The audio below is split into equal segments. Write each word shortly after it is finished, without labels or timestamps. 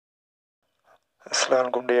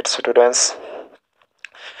Assalamualaikum dear students.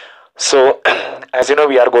 So, as you know,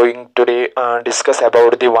 we are going today discuss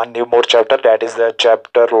about the one new more chapter, that is the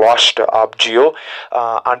chapter Lost of Geo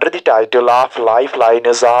under the title of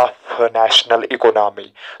Lifelines of National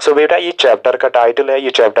Economy. So बेटा ये chapter का title है, ये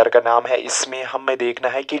chapter का नाम है। इसमें हमें देखना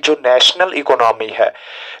है कि जो नेशनल इकोनॉमी है,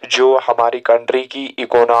 जो हमारी कंट्री की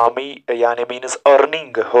इकोनॉमी यानी मीन्स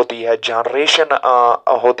अर्निंग होती है, जनरेशन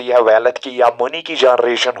होती है वेल्थ की या मनी की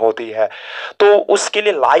जनरेशन होती है, तो उसके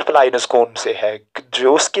लिए लाइफ लाइन्स कौन से है,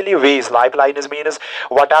 जो उसके लिए veg life lines means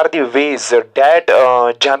what are the ways that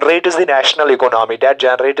generates the national economy, that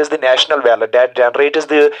generates the national wealth, that generates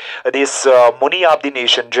the this money of the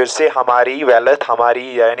nation, जिससे हमारी वेल्थ,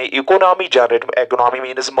 हमारी यानी economy generate, economy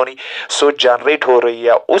means money, सो generate हो रही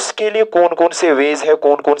है। उसके लिए कौन कौन से वेज है,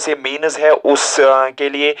 कौन कौन से मीन्स है उस के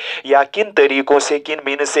लिए, या किन तरीकों से, किन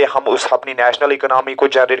मीन्स से हम उस अपनी नेशनल इकोनॉमी को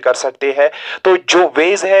जनरेट कर सकते हैं। तो जो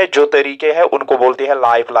वेज है, जो तरीके हैं, उनको बोलते हैं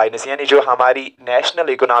लाइफ लाइन्स, यानी जो हमारी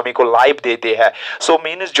नेशनल इकोनॉमी को लाइफ देते हैं। सो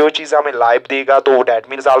मीन्स जो चीज हमें लाइफ देगा तो दैट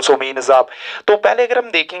मीन्स आल्सो मीन्स आप। तो पहले अगर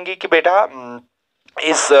हम देखेंगे कि बेटा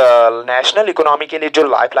इस नेशनल इकोनॉमी के लिए जो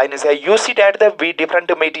लाइफ लाइन्स है, you see that the we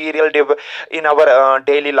different material in our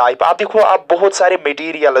daily life. आप देखो, आप बहुत सारे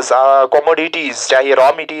मटेरियल्स, कमोडिटीज, चाहे रॉ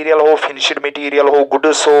मटेरियल हो, फिनिश्ड मटेरियल हो,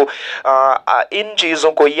 गुड्स हो, इन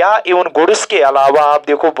चीज़ों को, या इवन गुड्स के अलावा आप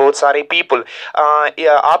देखो बहुत सारे पीपल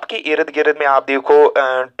आपके इर्द गिर्द में आप देखो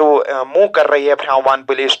टू मूव कर रही है from one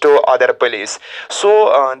place to other place. So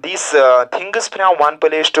this things from one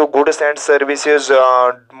place to goods and services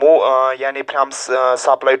move, यानी from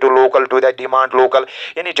supply to local to the demand local,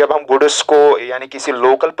 यानी जब हम गुड्स को यानी किसी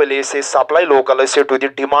लोकल प्लेस से सप्लाई लोकल से टू द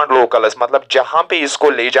डिमांड लोकल, मतलब जहां पे इसको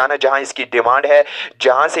ले जाना, जहां इसकी डिमांड है,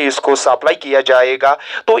 जहां से इसको सप्लाई किया जाएगा,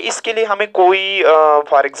 तो इसके लिए हमें कोई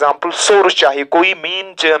फॉर एग्जांपल सोर्स चाहिए, कोई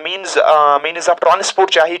मीन्स ऑफ ट्रांसपोर्ट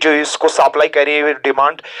चाहिए जो इसको सप्लाई करे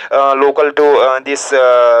demand local to this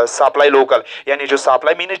supply local, यानी जो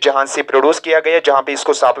सप्लाई मीन जहां से प्रोड्यूस किया गया, जहां पे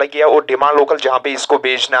इसको सप्लाई किया, और डिमांड लोकल जहां पे इसको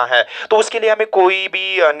बेचना है। तो उसके लिए हमें कोई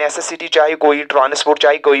भी नेसेसिटी चाहिए, कोई ट्रांसपोर्ट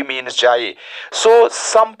चाहिए, कोई मीन्स चाहिए। सो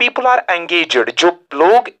सम पीपल आर एंगेज्ड, जो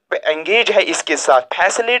लोग एंगेज है इसके साथ,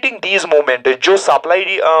 फैसिलिटिंग दीज मूवमेंट, जो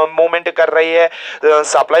सप्लाई मूवमेंट कर रही है,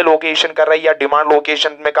 सप्लाई लोकेशन कर रही है या डिमांड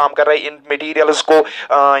लोकेशन में काम कर रही है, इन मटेरियल्स को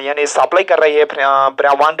यानी सप्लाई कर रही है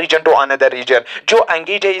from one reason to another reason, जो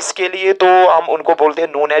एंगेज है इसके लिए, तो हम उनको बोलते हैं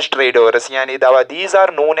नोन एज ट्रेडर्स, यानी these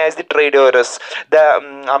are known as the traders.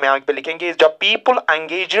 हम यहाँ पे लिखेंगे the people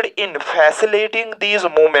engaged in facilitating these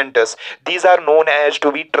movements, these are known as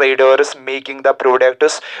to be traders making the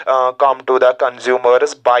products come to the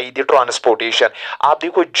consumers by the transportation. आप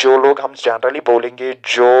देखो, जो लोग हम जनरली बोलेंगे,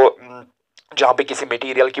 जो जहाँ पे किसी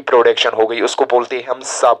मटेरियल की प्रोडक्शन हो गई, उसको बोलते हैं हम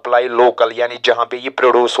सप्लाई लोकल, यानी जहाँ पे ये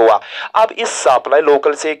प्रोड्यूस हुआ। अब इस सप्लाई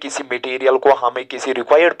लोकल से किसी मटेरियल को हमें किसी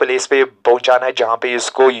रिक्वायर्ड प्लेस पे पहुंचाना है जहाँ पे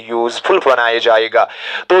इसको यूजफुल बनाया जाएगा।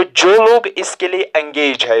 तो जो लोग इसके लिए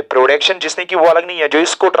एंगेज है, प्रोडक्शन जिसने की वो अलग नहीं है, जो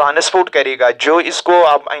इसको ट्रांसपोर्ट करेगा, जो इसको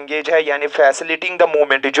आप एंगेज है यानी फैसिलिटिंग द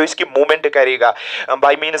मूवमेंट, जो इसकी मूवमेंट करेगा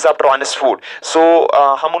बाय मीन्स ऑफ ट्रांसपोर्ट। सो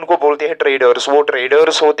हम उनको बोलते हैं ट्रेडर्स। वो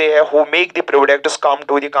ट्रेडर्स होते हैं who make the products come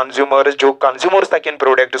to the consumers, जो कंज्यूमर्स तक इन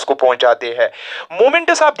प्रोडक्ट्स को पहुंचाते हैं।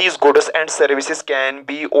 Movements of these goods and services can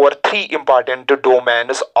be over three important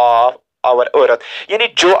domains of our earth, यानी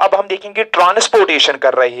जो अब हम देखेंगे ट्रांसपोर्टेशन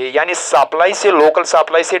कर रहे हैं, यानी सप्लाई से, लोकल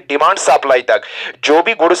सप्लाई से डिमांड सप्लाई तक, जो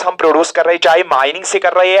भी गुड्स हम प्रोड्यूस कर रहे हैं, चाहे माइनिंग से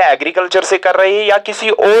कर रहे हैं, एग्रीकल्चर से कर रहे हैं, या किसी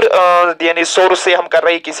और यानी सोर्स से हम कर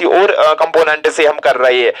रहे हैं, किसी और कंपोनेंट से हम कर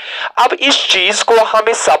रहे हैं। अब इस चीज को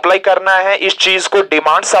हमें सप्लाई करना है, इस चीज को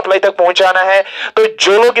डिमांड सप्लाई तक पहुंचाना है। तो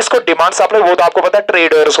जो लोग इसको डिमांड सप्लाई, वो तो आपको पता है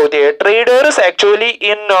ट्रेडर्स होते हैं। ट्रेडर्स एक्चुअली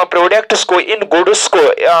इन प्रोडक्ट्स को, इन गुड्स को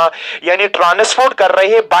यानी ट्रांसपोर्ट कर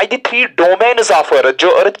रहे हैं by the three domains of earth, जो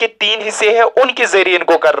अर्थ के तीन हिस्से हैं उनके जरिए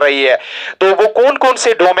इनको कर रही है। तो वो कौन कौन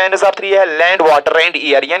से डोमेन्स ऑफ थ्री है? लैंड, वाटर एंड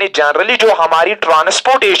एयर, यानी जनरली जो हमारी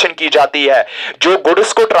ट्रांसपोर्टेशन की जाती है, जो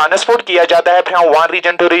गुड्स को ट्रांसपोर्ट किया जाता है from one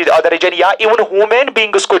reason to other reason, या इवन ह्यूमन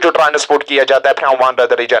बींग्स को जो ट्रांसपोर्ट किया जाता है फ्रॉम वन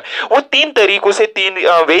अदर रीजन, वो तीन तरीकों से, तीन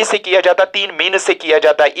वे से किया जाता है, तीन मीन्स से किया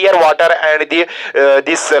जाता है, air, water and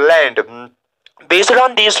this land. Based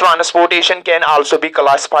on these, transportation can also be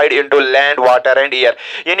classified into land, water and air,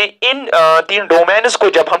 यानी इन तीन डोमेन्स को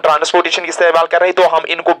जब हम ट्रांसपोर्टेशन की इस्तेमाल कर रहे हैं, तो हम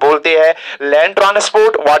इनको बोलते हैं लैंड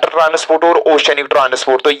ट्रांसपोर्ट, वाटर ट्रांसपोर्ट और ओशनिक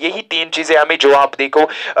ट्रांसपोर्ट। तो यही तीन चीजें हमें, जो आप देखो,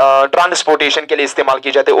 ट्रांसपोर्टेशन के लिए इस्तेमाल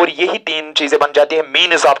की जाती है, और यही तीन चीजें बन जाती है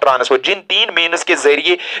मीन्स ऑफ ट्रांसपोर्ट। जिन तीन मीन्स के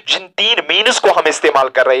जरिए, जिन तीन मीन्स को हम इस्तेमाल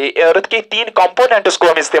कर रहे हैं, अर्थ के तीन कंपोनेंट्स को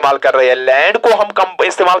हम इस्तेमाल कर रहे हैं, लैंड को हम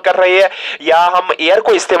इस्तेमाल कर रहे हैं, या हम एयर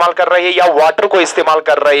को इस्तेमाल कर रहे हैं, या वाटर को इस्तेमाल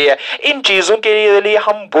कर रहे हैं, इन चीजों के लिए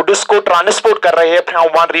हम गुड्स को ट्रांसपोर्ट कर रहे हैं from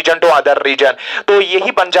one reason to other reason. तो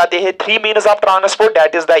यही बन जाते हैं three means of transport,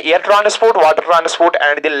 that is the air transport, water transport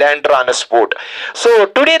and the land transport. So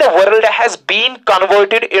today the world has been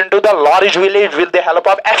converted into the large village with the help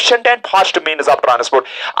of efficient and fast means of transport.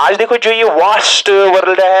 आज देखो जो ये vast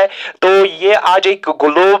world है, तो ये आज एक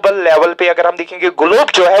global level पे अगर हम देखेंगे,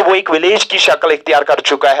 ग्लोब जो है वो एक विलेज की शक्ल इख्तियार कर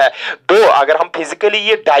चुका है। दो अगर हम फिजिकली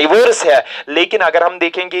ये डाइवर्स है, लेकिन अगर हम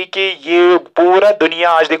देखेंगे कि ये पूरा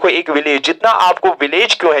दुनिया आज देखो एक विलेज, जितना आपको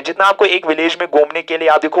विलेज क्यों है, जितना आपको एक विलेज में घूमने के लिए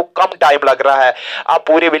आप देखो कम टाइम लग रहा है, आप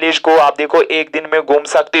पूरे विलेज को आप देखो एक दिन में घूम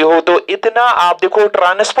सकते हो। तो इतना आप देखो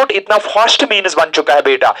ट्रांसपोर्ट इतना फास्ट मीन्स बन चुका है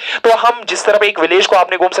बेटा। तो हम जिस तरफ एक विलेज को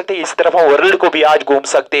आपने घूम सकते हैं, इस तरफ हम वर्ल्ड को भी आज घूम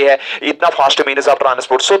सकते हैं, इतना fast means of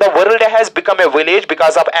transport. So the world has become a village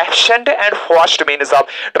because of efficient and fast means of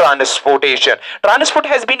transportation. Transport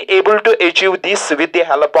has been able to achieve this with the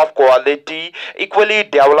help of quality equally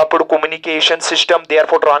developed communication system.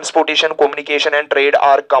 Therefore transportation, communication and trade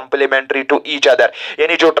are complementary to each other.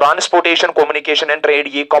 यानी जो transportation, communication and trade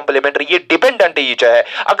ये complementary, ये dependent each है।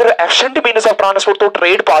 अगर efficient means of transport तो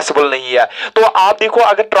trade possible नहीं है। तो आप देखो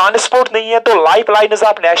अगर ट्रांसपोर्ट नहीं है तो life lines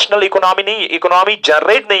of national economy नहीं, इकोनॉमी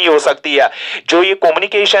जनरेट नहीं हो सकती है। जो ये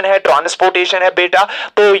कम्युनिकेशन है, ट्रांसपोर्टेशन है बेटा,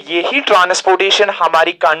 तो यही ट्रांसपोर्टेशन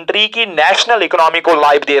हमारी कंट्री की नेशनल इकोनॉमी को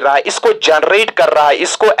लाइफ दे रहा है, इसको जनरेट कर रहा है,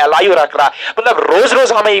 इसको अलाइव रख रहा है। मतलब रोज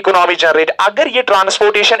रोज हमें इकोनॉमी जनरेट, अगर ये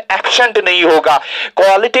ट्रांसपोर्टेशन एफिशिएंट नहीं होगा,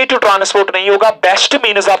 क्वालिटेटिव ट्रांसपोर्ट नहीं होगा, बेस्ट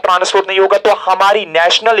मीन्स ऑफ ट्रांसपोर्ट नहीं होगा, तो हमारी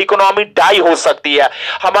नेशनल इकोनॉमी डाई हो सकती है,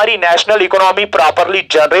 हमारी नेशनल इकोनॉमी प्रॉपरली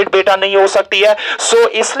जनरेट बेटा नहीं हो सकती है। सो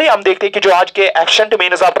इसलिए हम देखते हैं कि जो आज के efficient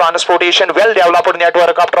means of transportation, well developed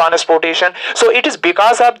network of transportation, so it is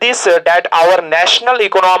because of this that our national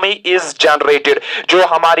economy is generated. जो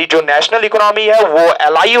हमारी जो नेशनल इकोनॉमी है वो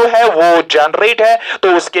अलाइव है, वो जनरेट है,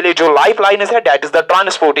 तो उसके लिए जो लाइफ लाइन है दैट इज द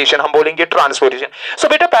ट्रांसपोर्टेशन, हम बोलेंगे ट्रांसपोर्टेशन। सो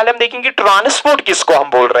बेटा पहले हम देखेंगे ट्रांसपोर्ट किसको हम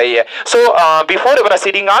बोल रहे हैं। So before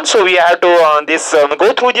proceeding on, so we have to this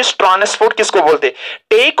go through this transport किसको बोलते हैं।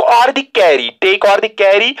 टेक और द कैरी, टेक और the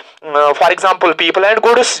carry for example people and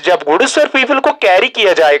goods, जब गुड्स और पीपल को कैरी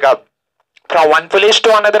किया जाएगा from one place to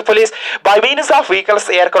another place by means of vehicles,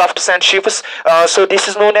 aircrafts and ships, so this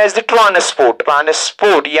is known as the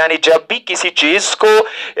transport। यानी जब भी किसी चीज को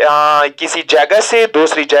किसी जगह से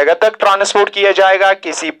दूसरी जगह तक ट्रांसपोर्ट किया जाएगा,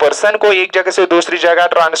 किसी पर्सन को एक जगह से दूसरी जगह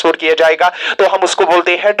ट्रांसपोर्ट किया जाएगा, तो हम उसको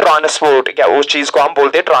बोलते हैं ट्रांसपोर्ट। क्या उस चीज को हम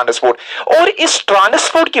बोलते हैं ट्रांसपोर्ट। और इस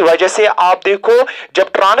ट्रांसपोर्ट की वजह से आप देखो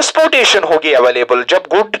जब ट्रांसपोर्टेशन होगी अवेलेबल, जब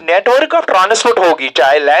गुड नेटवर्क ऑफ ट्रांसपोर्ट होगी,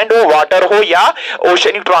 चाहे लैंड हो, वाटर हो या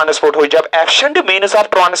ओशनिक ट्रांसपोर्ट हो, जब एफिशिएंट मीन्स ऑफ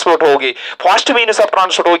ट्रांसपोर्ट होगी, फास्ट मीन्स ऑफ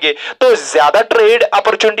ट्रांसपोर्ट होगी, तो ज्यादा ट्रेड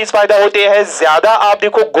अपॉर्चुनिटीज पैदा होते हैं, ज्यादा आप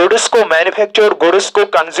देखो गुड्स को मैन्युफैक्चर, गुड्स को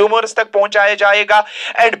कंज्यूमर्स तक पहुंचाया जाएगा,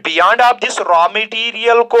 and beyond of this raw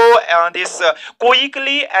material को दिस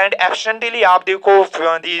क्विकली एंड एफिशिएंटली आप देखो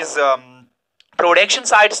दिस प्रोडक्शन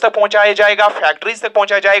साइट्स तक पहुंचाया जाएगा, फैक्ट्रीज तक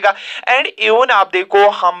पहुंचाया जाएगा, एंड इवन आप देखो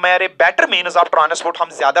हमारे बेटर मीन्स ऑफ ट्रांसपोर्ट हम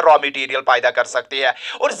ज्यादा रॉ मटेरियल पैदा कर सकते हैं।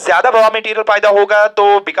 और ज्यादा रॉ मटेरियल पैदा होगा तो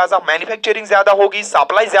बिकॉज ऑफ मैन्युफैक्चरिंग ज्यादा होगी,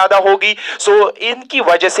 सप्लाई ज्यादा होगी, सो इनकी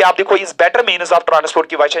वजह से आप देखो इस बेटर मीन्स ऑफ ट्रांसपोर्ट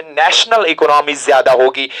की वजह से नेशनल इकोनॉमी ज्यादा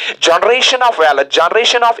होगी, generation of wealth,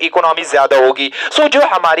 generation of economy ज्यादा होगी। सो जो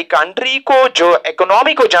हमारी कंट्री को जो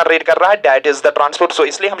इकोनॉमी को जनरेट कर रहा है दैट इज द ट्रांसपोर्ट। सो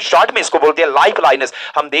इसलिए हम शॉर्ट में इसको बोलते हैं लाइफ लाइन्स।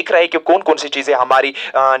 हम देख रहे हैं कि कौन कौन सी चीजें हमारी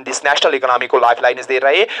दिस नेशनल इकोनॉमी को लाइफ लाइन्स दे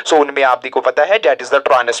रहे हैं, सो उनमें आप देखो पता है that is the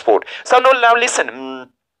transport. So now listen,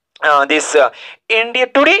 this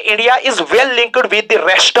India is well linked with the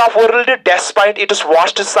rest of world despite its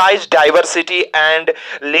vast size, diversity and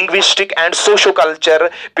linguistic and socio-culture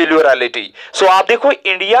plurality। so आप देखो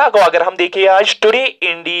India को अगर हम देखें आज, today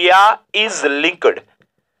India is linked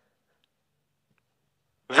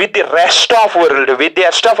with the rest of world, with the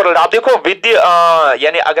rest of world. आप देखो with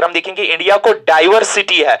यानी अगर हम देखेंगे इंडिया को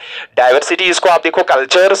डाइवर्सिटी है, डाइवर्सिटी इसको आप देखो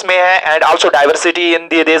कल्चर्स में है, and also diversity in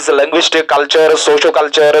this linguistic culture, socio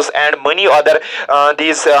cultures and money other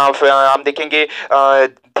this हम देखेंगे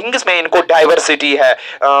थिंग्स में इनको डाइवर्सिटी है।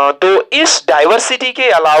 तो इस डाइवर्सिटी के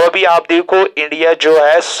अलावा भी आप देखो इंडिया जो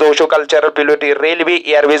है socio cultural प्लूरिटी, railway,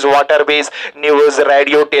 Airways, waterways, news,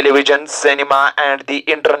 radio, television, cinema and the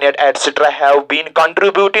internet etcetera have been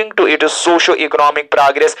contributing to it's socio economic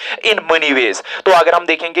progress in money veg. तो अगर हम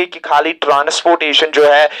देखेंगे कि खाली ट्रांसपोर्टेशन जो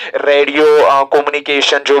है, रेडियो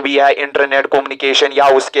कम्युनिकेशन जो भी है, इंटरनेट कम्युनिकेशन, या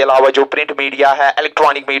उसके अलावा जो प्रिंट मीडिया है,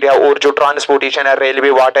 इलेक्ट्रॉनिक मीडिया, और जो ट्रांसपोर्टेशन है, रेलवे,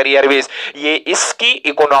 वाटर, एयरवेज, ये इसकी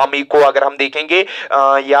इकोनॉमी को अगर हम देखेंगे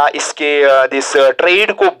या इसके दिस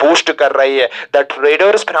ट्रेड को बूस्ट कर रही है। The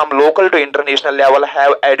traders from local to international level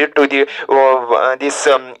have added to this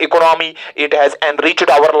economy, it has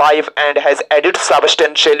enriched our life and has added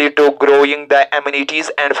substantially to growing the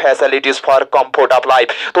amenities and facilities for comfort of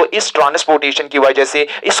life. तो इस transportation की वजह से,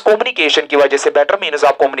 इस communication की वजह से, better means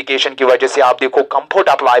of communication की वजह से आप देखो कंफर्ट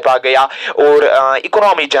ऑफ लाइफ आ गया और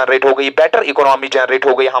इकोनॉमी जनरेट हो गई, बेटर इकोनॉमी जनरेट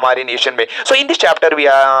हो गई हमारे नेशन में। सो in this chapter we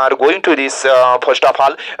are going to this first of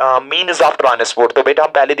all means of transport. तो बेटा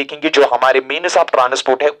हम पहले देखेंगे जो हमारे मीन्स ऑफ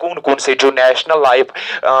ट्रांसपोर्ट है कौन कौन से, जो नेशनल लाइफ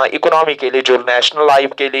इकोनॉमी के लिए, जो नेशनल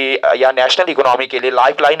लाइफ के लिए या नेशनल इकोनॉमी के लिए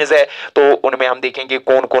लाइफ लाइन्स है, तो उनमें हम देखेंगे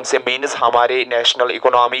कौन कौन से मीन्स हमारे नेशनल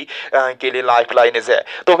इकोनॉमी के लिए लाइफ लाइन्स है।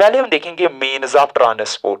 तो पहले हम देखेंगे means of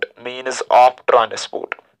transport. Means of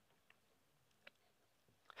transport,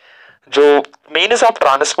 जो मीन्स ऑफ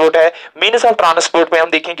ट्रांसपोर्ट है, मीन्स ऑफ ट्रांसपोर्ट में हम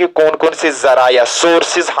देखेंगे कौन कौन से जराया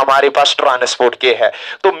सोर्सेज हमारे पास ट्रांसपोर्ट के हैं।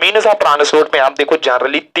 तो मीन्स ऑफ ट्रांसपोर्ट में आप देखो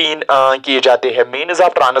जनरली तीन किए जाते हैं। मीन्स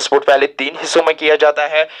ऑफ ट्रांसपोर्ट पहले तीन हिस्सों में किया जाता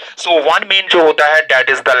है। सो वन मेन जो होता है दैट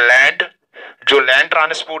इज द लैंड, जो लैंड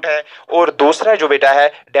ट्रांसपोर्ट है, और दूसरा जो बेटा है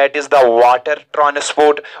that is the water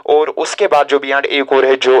transport, और उसके बाद जो बियॉन्ड एक और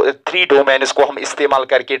है जो थ्री डोमेन्स को हम इस्तेमाल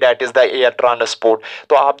करके that is the air transport.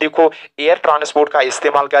 तो आप देखो एयर ट्रांसपोर्ट का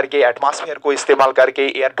इस्तेमाल करके, एटमॉस्फेयर को इस्तेमाल करके,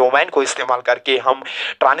 एयर डोमेन को इस्तेमाल करके हम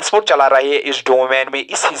ट्रांसपोर्ट चला रहे हैं इस डोमेन में,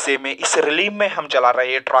 इस हिस्से में, इस रिलीम में हम चला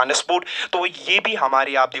रहे हैं ट्रांसपोर्ट। तो ये भी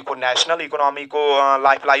हमारी आप देखो नेशनल इकोनॉमी को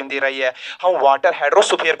लाइफ लाइन दे रही है। हम वाटर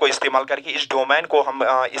हाइड्रोस्फीयर को इस्तेमाल करके इस डोमेन को हम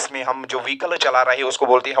इसमें हम जो व्हीकल चला रहे हैं उसको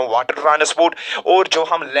बोलते हैं हम वाटर ट्रांसपोर्ट। और जो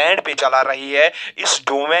हम लैंड पे चला रही है इस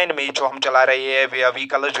डोमेन में जो हम चला रहे हैं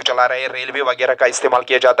व्हीकल जो चला रहे हैं, रेलवे वगैरह का इस्तेमाल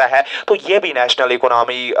किया जाता है, तो ये भी नेशनल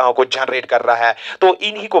इकोनॉमी को जनरेट कर रहा है। तो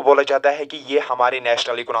इन्हीं को बोला जाता है कि ये हमारे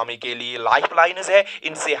नेशनल इकोनॉमी के लिए लाइफ लाइन्स है,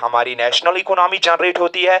 इनसे हमारी नेशनल इकोनॉमी जनरेट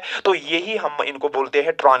होती है। तो यही हम इनको बोलते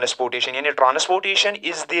हैं ट्रांसपोर्टेशन, यानी transportation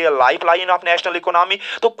is the life line of national economy.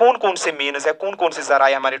 तो कौन कौन से मीन्स है, कौन कौन से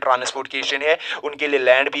जराए हमारे ट्रांसपोर्टेशन है, उनके लिए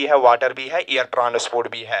लैंड भी है, वाटर भी है, एयर ट्रांसपोर्ट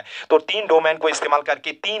भी है। तो तीन डोमेन को इस्तेमाल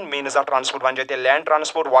करके तीन मीन्स ऑफ ट्रांसपोर्ट बन जाते हैं, लैंड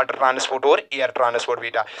ट्रांसपोर्ट, वाटर ट्रांसपोर्ट और एयर ट्रांसपोर्ट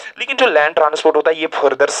बेटा। लेकिन जो लैंड ट्रांसपोर्ट होता है ये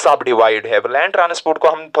फर्दर सब डिवाइड है। लैंड ट्रांसपोर्ट को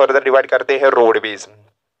हम फर्दर डिवाइड करते हैं रोडवेज।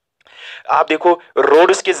 आप देखो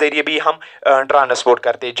रोड्स के जरिए भी हम ट्रांसपोर्ट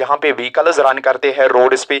करते हैं, जहां पे व्हीकल्स रन करते हैं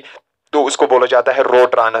रोड्स पे तो उसको बोला जाता है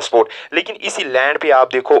रोड ट्रांसपोर्ट। लेकिन इसी लैंड पे आप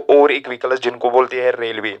देखो और एक व्हीकल्स जिनको बोलते हैं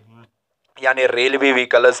रेलवे, यानी रेलवे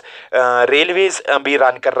व्हीकल्स, रेलवेज भी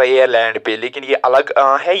रन कर रही है लैंड पे, लेकिन ये अलग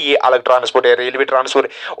है, ये अलग ट्रांसपोर्ट है, रेलवे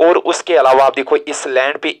ट्रांसपोर्ट। और उसके अलावा आप देखो इस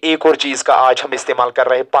लैंड पे एक और चीज का आज हम इस्तेमाल कर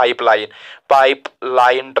रहे हैं,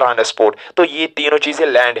 पाइपलाइन ट्रांसपोर्ट। तो ये तीनों चीजें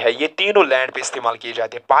लैंड है, ये तीनों लैंड पे इस्तेमाल किए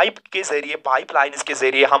जाते हैं। पाइप के जरिए, पाइपलाइन के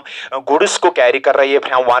जरिए हम गुड्स को कैरी कर रही है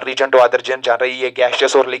from one reason to other reason, जा रही है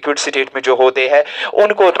गैसियस और लिक्विड स्टेट में जो होते हैं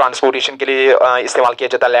उनको ट्रांसपोर्टेशन के लिए इस्तेमाल किया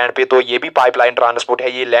जाता है लैंड पे। तो ये भी पाइपलाइन ट्रांसपोर्ट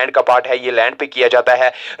है, ये लैंड का पार्ट है, ये लैंड पे किया जाता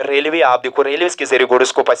है। रेलवे आप देखो रेलवे के जरिए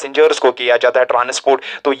गुड्स को, पैसेंजर्स को किया जाता है ट्रांसपोर्ट,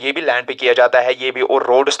 तो ये भी लैंड पे किया जाता है, ये भी। और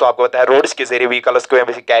रोड्स तो आपको पता है रोड्स के जरिए व्हीकल्स को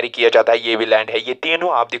कैरी किया जाता है, ये भी लैंड है। ये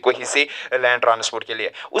तीनों आप देखो हिस्से लैंड ट्रांसपोर्ट के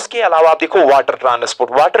लिए। उसके अलावा आप देखो वाटर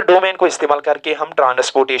ट्रांसपोर्ट, वाटर डोमेन को इस्तेमाल करके हम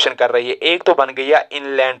ट्रांसपोर्टेशन कर रही है। एक तो बन गया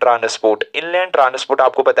इनलैंड ट्रांसपोर्ट। इनलैंड ट्रांसपोर्ट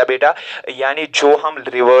आपको पता है बेटा, यानी जो हम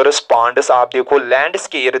रिवर्स, पॉन्ड्स आप देखो लैंड्स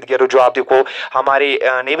के इर्द गिर्द, जो आप देखो हमारे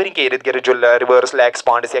नेबरिंग के इर्द गिर्द जो रिवर्स, लेक्स,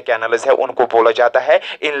 पॉन्ड्स या कैनल्स है उनको बोला जाता है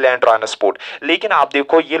इनलैंड ट्रांसपोर्ट। लेकिन आप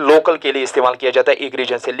देखो ये लोकल के लिए इस्तेमाल किया जाता है एक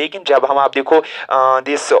रीजन से। लेकिन जब हम आप देखो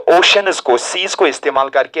दिस ओशंस को, सीज को इस्तेमाल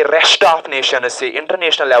करके रेस्ट ऑफ नेशन से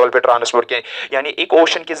इंटरनेशनल लेवल पे ट्रांसपोर्ट किए, यानी एक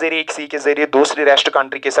ओशन के जरिए, एक सी के जरिए दूसरी रेस्ट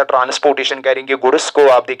कंट्री के साथ ट्रांसपोर्टेशन करेंगे, गुड्स को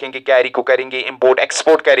आप देखेंगे कैरी को करेंगे, इंपोर्ट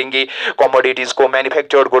एक्सपोर्ट करेंगे, कमोडिटीज को,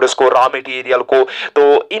 मैन्युफैक्चर्ड गुड्स को, रॉ मटेरियल को। तो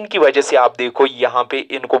इनकी वजह से आप देखो यहाँ पे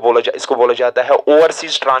इसको बोला जाता है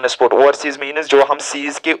ओवरसीज ट्रांसपोर्ट। ओवरसीज मीन्स जो हम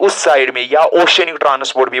सीज के उस साइड में, या ओशनिक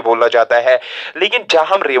ट्रांसपोर्ट भी बोला जाता है। लेकिन जहां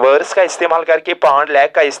हम रिवर्स का इस्तेमाल करके, पॉन्ड,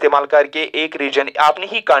 लेक का इस्तेमाल करके एक रीजन अपनी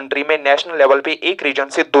ही कंट्री में नेशनल लेवल पे एक रीजन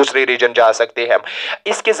से दूसरे रीजन जा सकते हैं।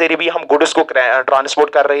 इसके जरिए भी हम गुड्स को ट्रांसपोर्ट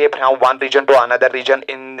कर रहे हैं from one reason to another reason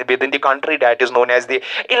in with in the country, that is known as the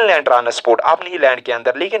inland transport, अपनी ही लैंड के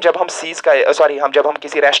अंदर। लेकिन जब हम सीज का जब हम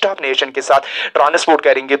किसी रेस्ट ऑफ नेशन के साथ ट्रांसपोर्ट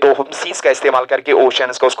करेंगे तो हम सीज का इस्तेमाल करके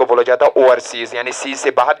ओशंस का, उसको बोला जाता है ओवरसीज, यानी सीज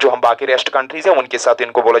से बाहर जो हम बाकी रेस्ट कंट्रीज है उनके साथ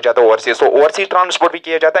इनको बोला जाता है ओवरसीज। तो ओवरसीज ट्रांसपोर्ट भी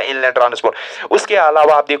किया जाता है, इनलैंड ट्रांसपोर्ट। उसके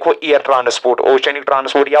अलावा आप देखो एयर ट्रांसपोर्ट, ओशनिक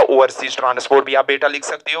ट्रांसपोर्ट या ओवरसीज ट्रांसपोर्ट भी आप बेटा लिख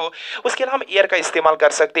सकते हो। उसके अलावा हम एयर का इस्तेमाल कर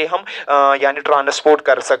सकते हैं, हम यानी ट्रांसपोर्ट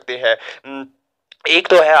कर सकते हैं। एक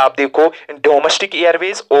तो है आप देखो डोमेस्टिक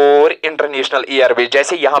एयरवेज और इंटरनेशनल एयरवेज।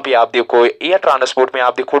 जैसे यहाँ पे आप देखो एयर ट्रांसपोर्ट में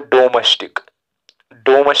आप देखो डोमेस्टिक,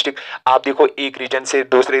 डोमेस्टिक, आप देखो एक रीजन से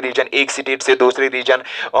दूसरे रीजन, एक स्टेट से दूसरे रीजन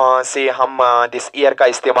से हम दिस एयर का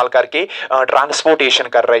इस्तेमाल करके ट्रांसपोर्टेशन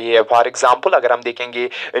कर रही है। फॉर एग्जांपल अगर हम देखेंगे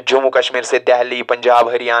जम्मू कश्मीर से दिल्ली, पंजाब,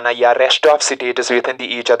 हरियाणा या rest of states with in the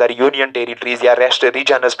each other union territories या rest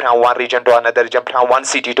regions from one reason to another, जब from one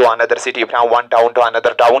city to another city, from one town to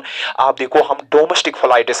another town, आप देखो हम डोमेस्टिक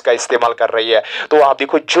फ्लाइट्स का इस्तेमाल कर रही है। तो आप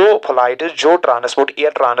देखो जो फ्लाइट, जो transport,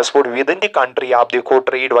 air transport with in the country, आप देखो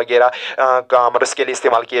ट्रेड वगैरह कॉमर्स के लिए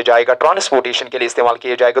इस्तेमाल किया जाएगा, ट्रांसपोर्टेशन के लिए इस्तेमाल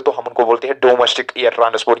किया जाएगा, तो हम उनको बोलते हैं डोमेस्टिक एयर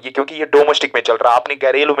ट्रांसपोर्ट। ये क्योंकि ये डोमेस्टिक में चल रहा है, अपनी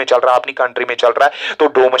घरेलू में चल रहा है, अपनी कंट्री में चल रहा है, तो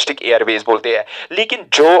डोमेस्टिक एयरवेज बोलते हैं। लेकिन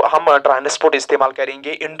जो हम ट्रांसपोर्ट इस्तेमाल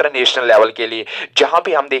करेंगे इंटरनेशनल लेवल के लिए, जहां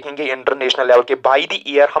पे हम देखेंगे इंटरनेशनल लेवल के बाय द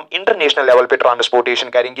ईयर हम इंटरनेशनल लेवल पे ट्रांसपोर्टेशन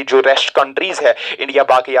करेंगे, जो रेस्ट कंट्रीज है इंडिया,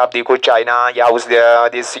 बाकी आप देखो चाइना या उस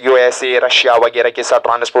दिस यूएसए, रशिया वगैरह के साथ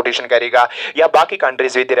ट्रांसपोर्टेशन करेगा, या बाकी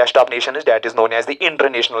countries with the rest of Nations, that is known as the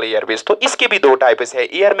international Airways. तो इसके भी दो टाइप्स है,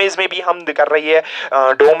 एयरवेज में भी हम कर रही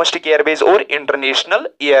है डोमेस्टिक एयरवेज और इंटरनेशनल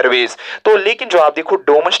एयरवेज। तो लेकिन जो आप देखो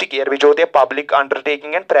डोमेस्टिक एयरवेज होते हैं public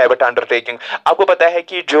undertaking and private undertaking. आपको पता है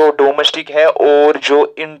कि जो डोमेस्टिक है और जो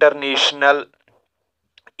इंटरनेशनल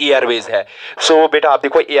एयरवेज है, सो बेटा आप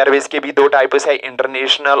देखो एयरवेज के भी दो टाइप्स है,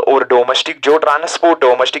 इंटरनेशनल और डोमेस्टिक। जो ट्रांसपोर्ट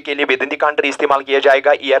डोमेस्टिक के लिए विद इन द कंट्री इस्तेमाल किया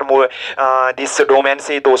जाएगा एयर दिस डोमेन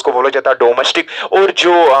से, तो उसको बोला जाता है डोमेस्टिक। और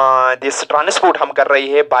जो दिस ट्रांसपोर्ट हम कर रही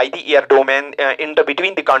है by the air domain in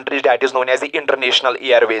between the countries, that is known as the international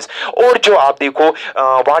Airways. और जो आप देखो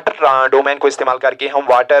वाटर डोमेन को इस्तेमाल करके हम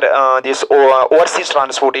वाटर दिस ओवरसीज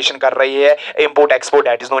ट्रांसपोर्टेशन कर रही है, import export,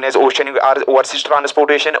 that is known as ocean overseas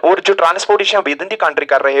transportation. और जो transportation with in the country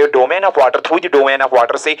कर रहे हैं domain of water, through the domain of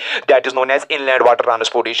water से, that is known as inland water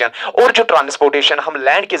transportation. और जो ट्रांसपोर्टेशन हम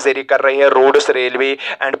लैंड के जरिए कर रहे हैं रोड्स, रेलवे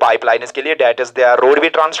एंड पाइपलाइन के लिए, that is the roadway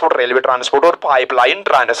transport, railway transport और pipeline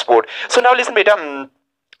transport. So now listen बेटा,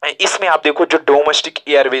 इसमें आप देखो जो डोमेस्टिक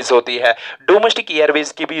एयरवेज होती है, डोमेस्टिक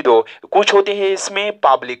एयरवेज की भी दो कुछ होते हैं इसमें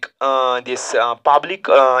पब्लिक दिस पब्लिक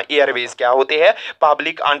एयरवेज क्या होते हैं,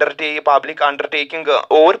 पब्लिक अंडरटेकिंग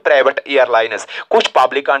और प्राइवेट एयरलाइंस। कुछ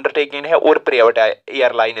पब्लिक अंडरटेकिंग है और प्राइवेट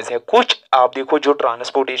एयरलाइंस है। कुछ आप देखो जो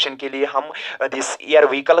ट्रांसपोर्टेशन के लिए हम दिस एयर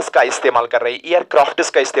व्हीकल्स का इस्तेमाल कर रहे हैं, एयरक्राफ्ट्स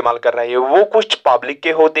का इस्तेमाल कर रहे हैं, वो कुछ पब्लिक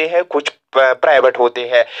के होते हैं, कुछ प्राइवेट होते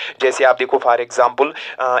हैं। जैसे आप देखो फॉर एग्जांपल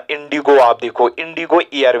इंडिगो, आप देखो इंडिगो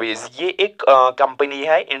एयरवेज, ये एक कंपनी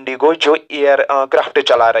है इंडिगो जो एयर क्राफ्ट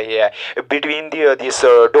चला रही है बिटवीन दिस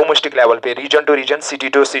डोमेस्टिक लेवल पे, reason to reason, city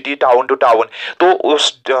to city, town to town. तो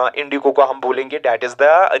उस इंडिगो को हम बोलेंगे that is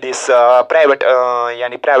the this private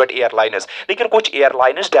यानी प्राइवेट एयरलाइनर्स। लेकिन कुछ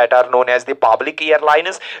airliners that are known as the public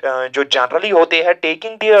airliners, जो जनरली होते हैं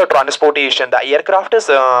taking the transportation the aircraft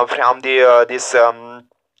from the this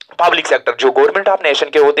public sector, जो गवर्नमेंट ऑफ नेशन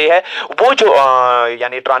के होते हैं, वो जो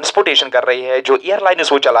यानी ट्रांसपोर्टेशन कर रही है, जो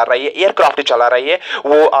एयरलाइंस वो चला रही है, एयरक्राफ्ट चला रही है,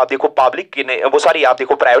 वो आप देखो पब्लिक की नहीं, वो सारी आप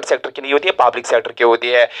देखो प्राइवेट सेक्टर की नहीं होती है, पब्लिक सेक्टर की होती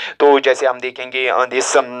है। तो जैसे हम देखेंगे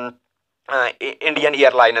दिस इंडियन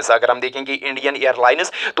एयरलाइंस, अगर हम देखेंगे इंडियन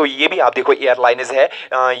एयरलाइंस, तो ये भी आप देखो एयरलाइंस है,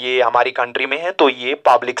 ये हमारी कंट्री में है, तो ये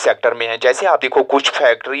पब्लिक सेक्टर में है। जैसे आप देखो कुछ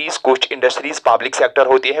फैक्ट्रीज, कुछ इंडस्ट्रीज पब्लिक सेक्टर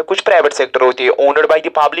होती है, कुछ प्राइवेट सेक्टर होती है, honoured by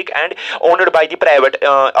the public and honoured by the private,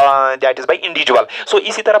 that is by individual. सो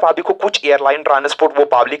इसी तरफ आप देखो कुछ एयरलाइन ट्रांसपोर्ट वो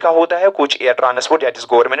पब्लिक का होता है, कुछ air transport that is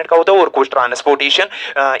government का होता है, और कुछ ट्रांसपोर्टेशन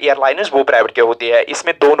एयरलाइंस वो प्राइवेट के होती है।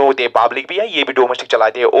 इसमें दोनों होते हैं, पब्लिक भी है, ये भी डोमेस्टिक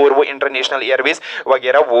चलाते हैं, और वो इंटरनेशनल एयरवेज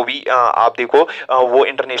वगैरह वो भी आप देखो वो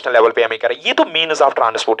इंटरनेशनल लेवल पे हमें करें। ये तो मीन्स ऑफ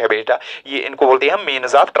ट्रांसपोर्ट है बेटा, ये इनको बोलते हैं हम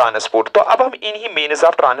मीन्स ऑफ ट्रांसपोर्ट। तो अब हम इन्हीं मीन्स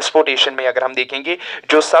ऑफ ट्रांसपोर्टेशन में अगर हम देखेंगे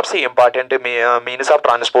जो सबसे इंपॉर्टेंट मीन्स ऑफ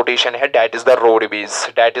ट्रांसपोर्टेशन है, that is the roadways,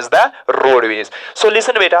 that is the roadways. So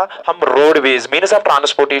listen बेटा, हम रोडवेज मीन्स ऑफ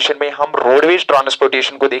ट्रांसपोर्टेशन में हम रोडवेज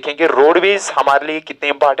ट्रांसपोर्टेशन को देखेंगे। रोडवेज हमारे लिए कितने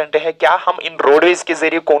इंपॉर्टेंट है, क्या हम इन रोडवेज के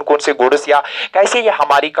जरिए कौन कौन से गुड्स या कैसे ये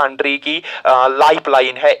हमारी कंट्री की लाइफ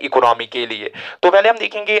लाइन है इकोनॉमी के लिए। तो पहले हम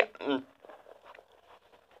देखेंगे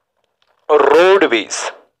रोडवेज।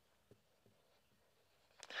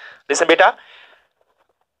 लिसन बेटा,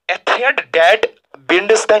 a thread that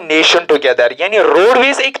binds the nation together, यानी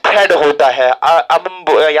रोडवेज एक थ्रेड होता है। अब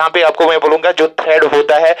यहां पे आपको मैं बोलूंगा जो थ्रेड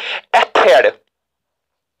होता है, a thread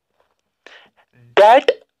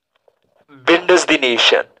that binds the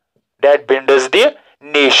nation, that binds the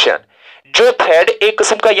nation। जो थ्रेड एक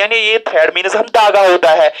किस्म का, यानी ये थ्रेड मीन्स हम धागा होता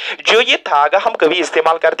है, जो ये धागा हम कभी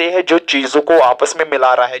इस्तेमाल करते हैं जो चीजों को आपस में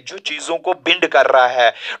मिला रहा है, जो चीजों को बिंड कर रहा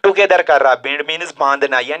है, टुगेदर कर रहा है। बिंड मीन्स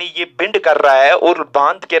बांधना, यानी ये बिंड कर रहा है और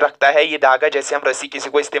बांध के रखता है ये धागा। जैसे हम रस्सी किसी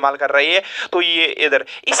को इस्तेमाल कर रहे हैं तो ये इधर,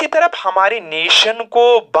 इसी तरफ हमारे नेशन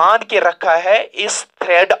को बांध के रखा है इस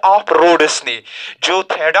थ्रेड ऑफ रोड्स ने, जो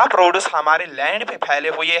थ्रेड ऑफ रोड्स हमारे लैंड पे फैले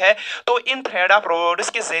हुए हैं, तो इन थ्रेड ऑफ रोड्स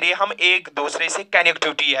के जरिए हम एक दूसरे से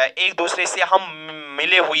कनेक्टिविटी है, एक दूसरे से हम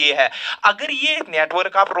मिले हुए हैं। अगर ये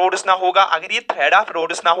नेटवर्क ऑफ रोड्स ना होगा, अगर ये थ्रेड ऑफ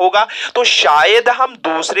रोड्स ना होगा, तो शायद हम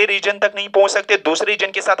दूसरे रीजन तक नहीं पहुंच सकते, दूसरे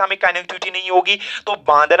रीजन के साथ हमें कनेक्टिविटी नहीं होगी। तो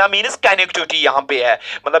बांधना मीन्स कनेक्टिविटी यहाँ पे है,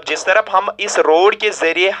 मतलब जिस तरफ हम इस रोड के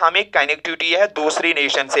जरिए हमें कनेक्टिविटी है दूसरी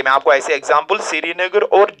नेशन से। मैं आपको ऐसे एग्जांपल, श्रीनगर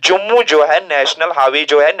और जम्मू जो है नेशनल हाईवे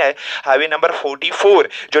जो है, हाईवे नंबर 44,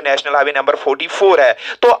 जो नेशनल हाईवे नंबर 44 है,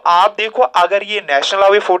 तो आप देखो अगर ये नेशनल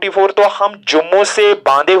हाईवे 44, तो हम जम्मू से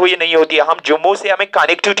बांधे हुए नहीं होती है, हम जम्मू से हमें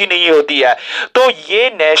कनेक्टिविटी नहीं होती है। तो ये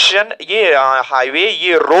नेशन, ये हाईवे,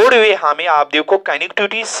 ये रोडवे हमें आप देखो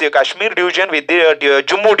कनेक्टिविटी से Kashmir division with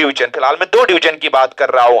Jammu division, फिलहाल मैं 2 डिवीजन की बात कर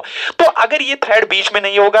रहा हूं। तो अगर ये थ्रेड बीच में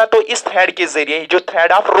नहीं होगा, तो इस थ्रेड के जरिए, जो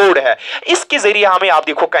थ्रेड ऑफ रोड है, इसके जरिए हमें आप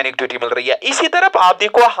देखो कनेक्टिविटी मिल रही है। इसी तरफ आप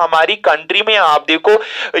देखो हमारी कंट्री में आप देखो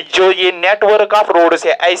जो ये नेटवर्क ऑफ रोड्स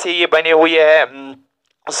है, ऐसे ये बने हुए हैं।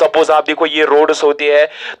 सपोज आप देखो ये रोड्स होते हैं,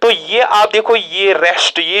 तो ये आप देखो ये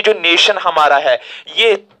रेस्ट, ये जो नेशन हमारा है,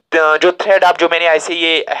 ये जो थ्रेड आप, जो मैंने ऐसे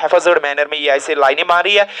ये हेफाजर्ड मैनर में ये ऐसे लाइनें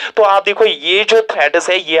मारी है, तो आप देखो ये जो थ्रेड्स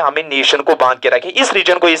है, ये हमें नेशन को बांध के रखे, इस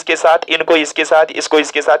रीजन को इसके साथ, इनको इसके साथ, इसको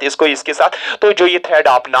इसके साथ, इसको इसके साथ। तो जो ये थ्रेड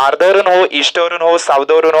आप नार्दर्न हो, ईस्टर्न हो,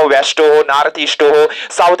 साउदर्न हो, वेस्ट हो, नॉर्थ ईस्ट हो,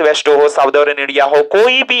 साउथ वेस्ट हो, साउदर्न इंडिया हो,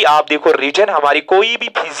 कोई भी आप देखो रीजन, हमारी कोई भी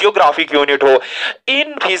फिजियोग्राफिक यूनिट हो,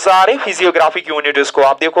 इन सारे फिजियोग्राफिक यूनिट्स को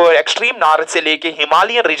आप देखो एक्सट्रीम नॉर्थ से लेके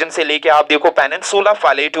हिमालयन रीजन से लेके आप देखो पेनिनसुला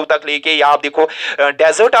प्लेटू तक लेके, या आप देखो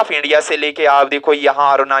डेजर्ट ऑफ इंडिया से लेके आप देखो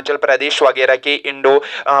यहाँ अरुणाचल प्रदेश वगैरह के इंडो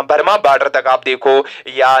बर्मा बॉर्डर तक आप देखो,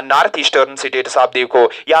 या नॉर्थ ईस्टर्न स्टेट्स आप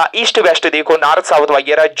देखो, या ईस्ट वेस्ट देखो, नॉर्थ साउथ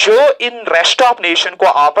वगैरह, जो इन रेस्ट ऑफ नेशन को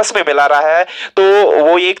आपस में मिला रहा है, तो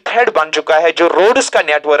वो एक थ्रेड बन चुका है, जो रोड्स का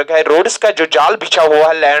नेटवर्क है, रोड्स का जो जाल बिछा हुआ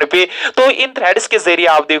है लैंड पे। तो इन थ्रेड्स के जरिए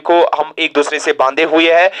आप देखो हम एक दूसरे से बांधे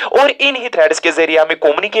हुए हैं, और इन ही थ्रेड्स के जरिए हमें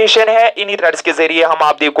कम्युनिकेशन है, इन ही थ्रेड्स के जरिए हम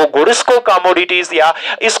आप देखो गुड्स को, कमोडिटीज या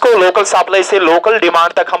इसको लोकल सप्लाई से लोकल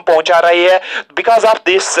डिमांड तक हम पहुंचा रहे हैं, because of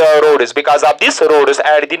this roads, because of this roads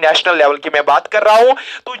at the national level की मैं बात कर रहा हूं।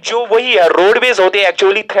 तो जो वही है रोडवेज होते हैं,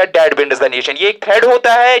 actually thread that binds the nation, ये एक थ्रेड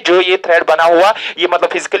होता है, जो ये थ्रेड बना हुआ, ये मतलब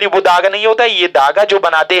फिजिकली वो धागा नहीं होता, ये धागा जो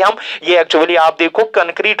बनाते हैं हम, ये एक्चुअली आप देखो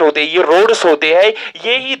कंक्रीट होते हैं, ये रोड्स होते हैं,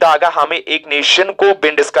 ये ही धागा हमें एक नेशन को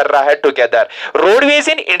बिंड्स कर रहा है टुगेदर। रोडवेज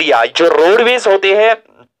इन इंडिया, जो रोडवेज होते हैं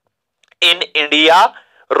in India,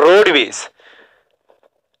 roadways,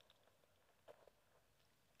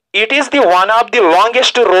 it is the one of the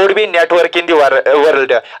longest roadway network in the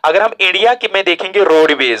world. अगर हम इंडिया के में देखेंगे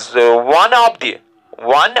roadways, one of the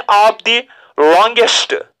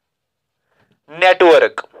longest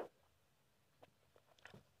network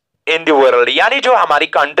in the world, यानी जो हमारी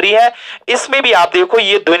कंट्री है, इसमें भी आप देखो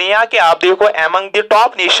ये दुनिया के आप देखो एमंग द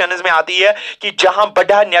टॉप नेशंस में आती है कि जहां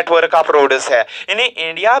बड़ा नेटवर्क ऑफ रोड्स है। यानी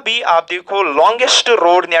इंडिया भी आप देखो longest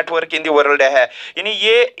road network in the world है, यानी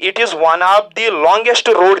ये it is one of the longest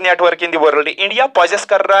road network in the world. India pauses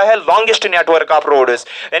कर रहा है लॉन्गेस्ट नेटवर्क ऑफ रोड्स,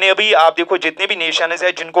 यानी अभी आप देखो जितने भी नेशंस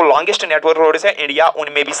है जिनको लॉन्गेस्ट नेटवर्क रोड्स है, इंडिया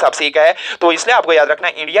उनमें भी सबसे एक है। तो इसलिए आपको याद रखना,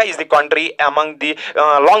 India is the country among the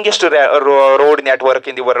longest road network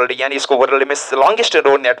in the world, यानी इसको वर्ल्ड में लॉन्गेस्ट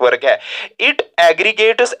रोड नेटवर्क है। It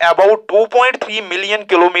aggregates about 2.3 million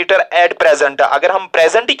kilometre at present. अगर हम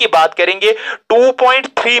प्रेजेंट की बात करेंगे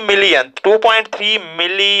 2.3 मिलियन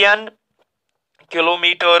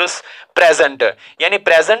किलोमीटर्स प्रेजेंट, यानी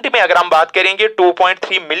प्रेजेंट में अगर हम बात करेंगे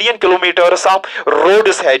 2.3 मिलियन किलोमीटर्स ऑफ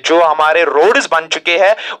रोड्स है, जो हमारे रोड्स बन चुके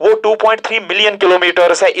हैं वो 2.3 मिलियन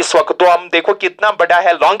किलोमीटर्स है इस वक्त। तो हम देखो कितना बड़ा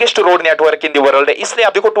है, longest road network in the world है, इसलिए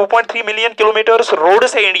आप देखो 2.3 मिलियन किलोमीटर्स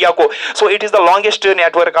रोड्स है इंडिया को, so it is the longest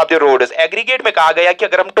network of the roads. Aggregate में कहा गया कि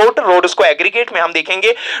अगर हम टोटल रोड्स को एग्रीगेट में हम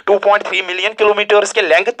देखेंगे 2.3 मिलियन किलोमीटर्स के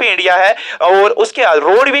लेंथ पे इंडिया है, और उसके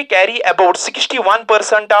roadway carry about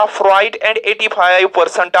 61% of fright and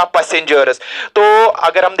 85% of passengers. तो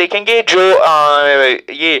अगर हम देखेंगे जो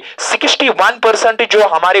ये 61% जो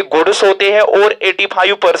हमारे गुड्स होते हैं और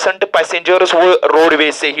 85% पैसेंजर्स वो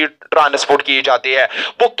रोडवे से ही ट्रांसपोर्ट किए जाते हैं,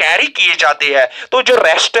 वो कैरी किए जाते हैं। तो जो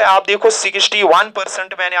रेस्ट है आप देखो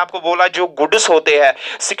 61% मैंने आपको बोला जो गुड्स होते हैं,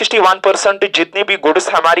 61% जितने भी गुड्स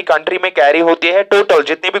हमारी कंट्री में कैरी होते हैं, टोटल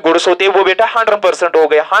जितने भी गुड्स होते हैं वो बेटा 100% हो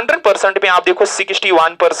गए। 100% में आप देखो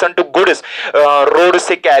 61% गुड्स रोड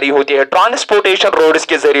से कैरी होती है, ट्रांसपोर्टेशन रोड्स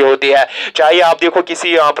के जरिए होती है, चाहे आप देखो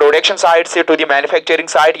किसी प्रोडक्शन साइट से टू द मैन्युफैक्चरिंग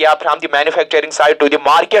साइट या from the manufacturing site to the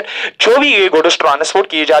market, जो भी ये गुड्स ट्रांसपोर्ट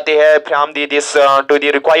किए जाते हैं from this to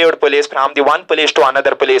the required place, from the one place to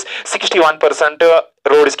another place, 61%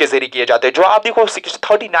 roads के जरिए किए जाते हैं। जो आप देखो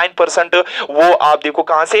 39% वो आप देखो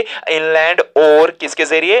कहां से, इनलैंड और किसके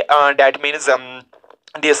जरिए, दैट मीन्स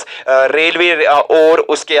दिस रेलवे और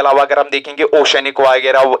उसके अलावा अगर हम देखेंगे ओशनिक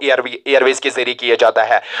वगैरह एयरवेज के जरिए किया जाता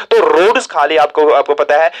है। तो रोड्स खाली आपको आपको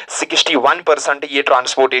पता है 61% ये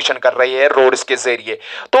ट्रांसपोर्टेशन कर रही है रोड्स के जरिए।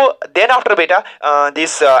 तो देन आफ्टर बेटा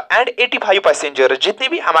दिस एंड 85 पैसेंजर, जितने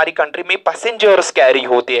भी हमारी कंट्री में पैसेंजर्स कैरी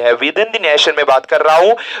होते हैं विद इन द नेशन में बात कर रहा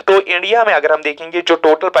हूं, तो इंडिया में अगर हम देखेंगे जो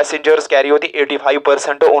टोटल पैसेंजर्स कैरी होते हैं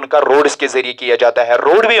 85% उनका रोड्स के जरिए किया जाता है।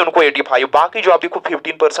 रोड भी उनको 85, बाकी जो आप देखो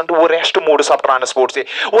 15% वो रेस्ट मोड्स ऑफ ट्रांसपोर्ट से,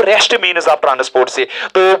 वो रेस्ट मीन्स ऑफ ट्रांसपोर्ट से।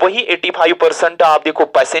 तो वही 85% आप देखो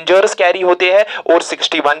पैसेंजर्स कैरी होते हैं और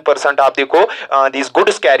 61% आप देखो दिस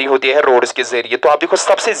गुड्स कैरी होते हैं रोड्स के जरिए। तो आप देखो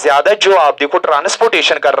सबसे ज्यादा जो आप देखो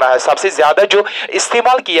ट्रांसपोर्टेशन कर रहा है, सबसे ज्यादा जो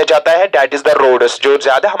इस्तेमाल किया जाता है दैट इज द रोड्स। जो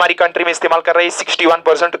ज्यादा हमारी कंट्री में इस्तेमाल कर रही है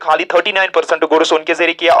 61%, खाली 39% गुड्स उनके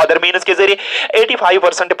जरिए किया, अदर मीन्स के जरिए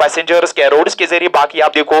 85% पैसेंजर्स के रोड्स के जरिए, बाकी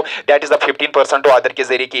आप देखो दैट इज द 15% अदर के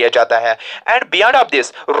जरिए किया जाता है। And beyond of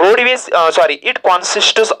this roadways sorry it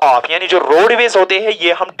consists of, यानी जो रोडवेज होते हैं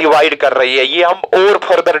ये हम डिवाइड कर रही है, ये हम और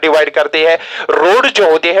फर्दर डिवाइड करते हैं। रोड जो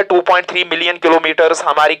होते हैं 2.3 मिलियन किलोमीटर्स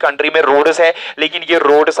हमारी कंट्री में रोड्स है, लेकिन ये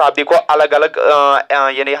रोड्स आप देखो अलग अलग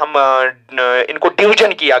यानी हम इनको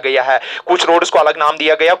डिवीजन किया गया है। कुछ रोड्स को अलग नाम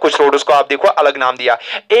दिया गया, कुछ रोड्स को आप देखो अलग नाम दिया।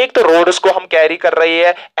 एक तो रोड्स को हम कैरी कर रही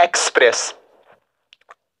है एक्सप्रेस,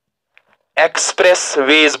 एक्सप्रेस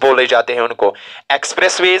वेज बोले जाते हैं उनको,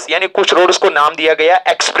 एक्सप्रेस वेज, यानी कुछ रोड्स को नाम दिया गया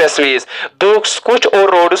एक्सप्रेस वेज। दो कुछ और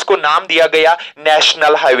रोड्स को नाम दिया गया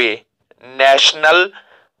नेशनल हाईवे, नेशनल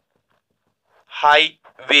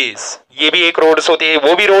हाईवेज। ये भी एक रोड्स होते हैं,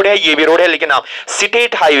 वो भी रोड है ये भी रोड है, लेकिन नाम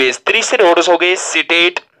स्टेट हाईवेज। तीसरे रोड्स हो गए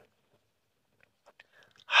स्टेट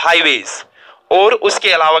हाईवेज। और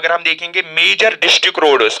उसके अलावा अगर हम देखेंगे मेजर डिस्ट्रिक्ट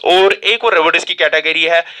रोड्स, और एक और रोड्स की कैटेगरी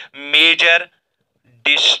है major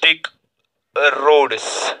district roads.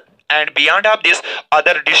 And beyond of this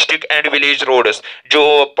other district and village roads. जो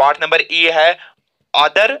पार्ट नंबर ए है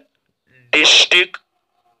other district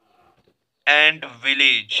and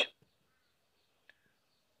village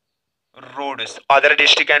roads, other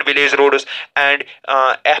district and village roads. And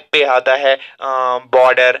F पे आता है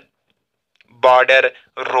बॉर्डर बॉर्डर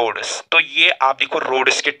रोड्स। तो ये आप देखो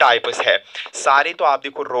रोड्स के टाइप्स है सारे, तो आप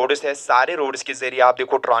देखो रोड्स है, सारे रोड्स के जरिए आप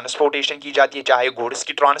देखो ट्रांसपोर्टेशन की जाती है, चाहे गुड्स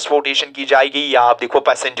की ट्रांसपोर्टेशन की जाएगी या आप देखो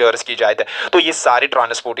पैसेंजर्स की जाए, तो ये सारे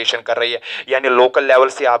ट्रांसपोर्टेशन कर रही है। यानी लोकल लेवल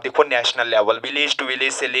से आप देखो national level, village to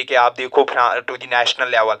village से लेके आप देखो to the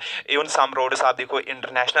national level. Even some roads आप देखो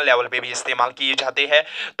इंटरनेशनल लेवल पे भी इस्तेमाल किए जाते हैं।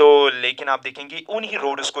 तो लेकिन आप देखेंगे उन्हीं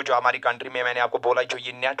रोड्स को जो हमारी कंट्री में मैंने आपको बोला जो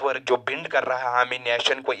ये नेटवर्क जो बिल्ड कर रहा है हमें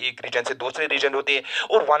नेशन को एक रीजन से दूसरे रीजन होते हैं,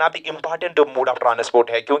 और one of the important mode of transport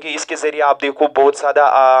है, क्योंकि इसके जरिए आप देखो बहुत ज्यादा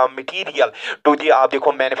मटेरियल टू दी आप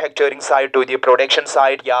देखो manufacturing side, to the production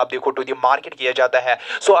side, या आप देखो टू दी मार्केट किया जाता है।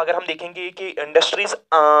 सो अगर हम देखेंगे कि इंडस्ट्रीज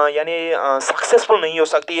यानी सक्सेसफुल नहीं हो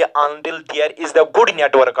सकती है until there is the good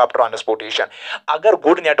network of transportation. अगर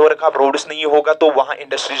गुड नेटवर्क ऑफ रोड्स नहीं होगा तो वहां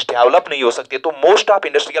इंडस्ट्रीज डेवलप नहीं हो सकती। तो मोस्ट ऑफ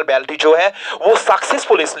इंडस्ट्रियल बेल्ट जो है वो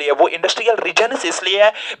सक्सेसफुल इसलिए, वो इंडस्ट्रियल रीजन इसलिए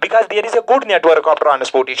है because there is a good network of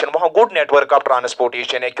transportation. वहां गुड नेटवर्क ऑफ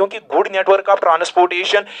ट्रांसपोर्टेशन है, क्योंकि good network of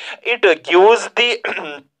transportation it gives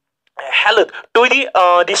the help to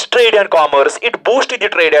this trade and commerce, it boost the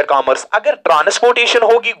trade and commerce. अगर transportation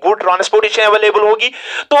होगी, good transportation available होगी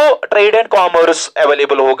तो trade and commerce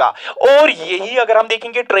available होगा। और यही अगर हम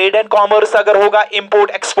देखेंगे ट्रेड एंड कॉमर्स अगर होगा,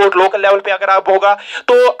 इंपोर्ट एक्सपोर्ट लोकल लेवल पे अगर आप होगा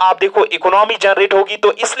तो आप देखो इकोनॉमी जनरेट होगी।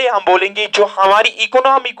 तो इसलिए हम बोलेंगे जो हमारी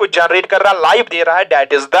इकोनॉमी को जनरेट कर रहा, लाइफ दे रहा है,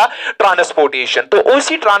 दैट इज द ट्रांसपोर्टेशन। तो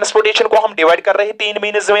उसी ट्रांसपोर्टेशन को हम डिवाइड कर रहे हैं तीन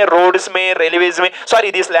मीन्स में, रोड्स में, रेलवेज में,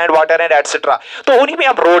 sorry this land water and etcetera. तो उन्हीं में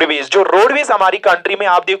आप रोडवेज, जो रोडवेज हमारी कंट्री में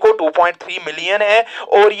आप देखो 2.3 मिलियन है,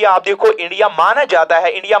 और ये आप देखो इंडिया माना जाता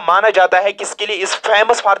है, इंडिया माना जाता है किसके लिए, is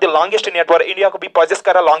famous for the longest network. India को भी पॉजेस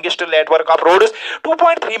करा longest network of roads,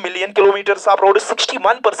 2.3 million kilometres of road.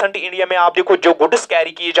 61% India में आप देखो जो गुड्स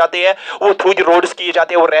कैरी किए जाते हैं वो थ्रू द रोड्स किए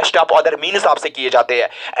जाते हैं, और रेस्ट ऑफ अदर मीन्स आपसे किए जाते हैं।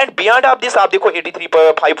 एंड बियॉन्ड ऑफ दिस आप देखो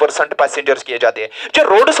 83.5% पैसेंजर्स किए जाते हैं। जो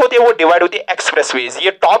रोड्स होते हैं वो डिवाइड होते हैं एक्सप्रेसवेज,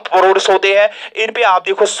 ये टॉप रोड्स होते हैं, इन पे आप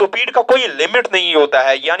देखो स्पीड का कोई लिमिट नहीं होता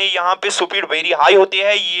है, यानी यहाँ पे स्पीड वेरी हाई होती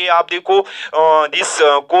है। ये आप देखो दिस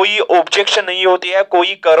कोई ऑब्जेक्शन नहीं होती है,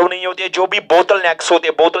 कोई कर्व नहीं होती है। जो भी बोतल नेक्स होते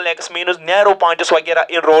हैं, बोतल नेक्स मींस नैरो पॉइंट्स वगैरह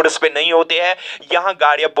इन रोड्स पे नहीं होते हैं। यहाँ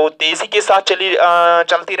गाड़ियां बहुत तेजी के साथ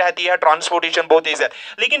चलती रहती है, ट्रांसपोर्टेशन बहुत तेज है।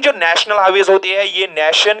 लेकिन जो नेशनल हाईवेज होते हैं ये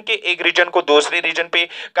नेशन के एक रीजन को दूसरे रीजन पे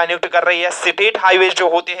कनेक्ट कर रही है। स्टेट हाईवेज जो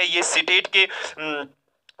होते हैं ये स्टेट के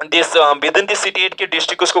this with in this state के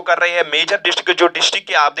डिस्ट्रिक्ट उसको कर रहे हैं, मेजर डिस्ट्रिक्ट जो डिस्ट्रिक्ट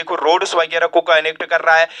के आप देखो रोड्स वगैरह को कनेक्ट कर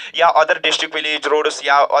रहा है, या अदर डिस्ट्रिक्ट विलेज रोड्स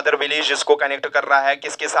या अदर विलेजेस को कनेक्ट कर रहा है,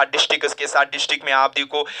 किसके साथ, डिस्ट्रिक्ट के साथ। डिस्ट्रिक्ट में आप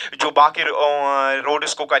देखो जो बाकी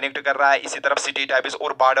रोड्स को कनेक्ट कर रहा है, इसी तरफ सिटी टाइप्स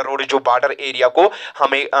और बॉर्डर रोड जो बॉर्डर एरिया को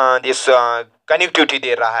हमें दिस कनेक्टिविटी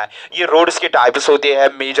दे रहा है। ये रोड्स के टाइप्स होते हैं,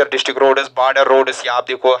 major district roads, border roads, या आप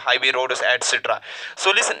देखो highway roads etcetera.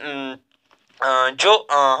 So listen, जो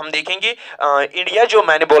हम देखेंगे इंडिया जो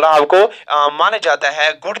मैंने बोला आपको माना जाता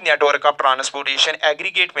है good network of transportation.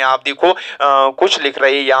 Aggregate में आप देखो कुछ लिख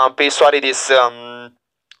रहे हैं यहाँ पे, सॉरी दिस,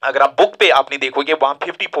 अगर आप बुक पे आपने देखोगे वहाँ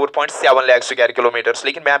 54.7 लाख स्क्वायर किलोमीटर्स,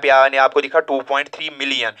 लेकिन मैं पे आपको दिखा 2.3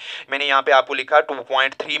 मिलियन। मैंने यहाँ पे आपको लिखा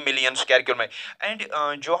 2.3 मिलियन स्क्वायर किलोमीटर।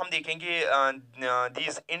 एंड जो हम देखेंगे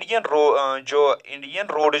दीज इंडियन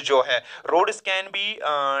रोड जो है, roads can be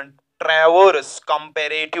traverse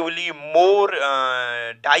comparatively more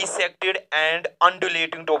dissected and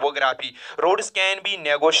undulating topography. Roads can be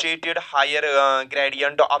negotiated higher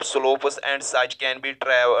gradient of slopes and such can be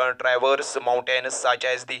traverse mountains such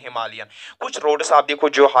as the Himalayan. कुछ roads आप देखो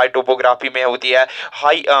जो high topography में होती है,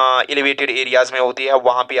 high elevated areas में होती है,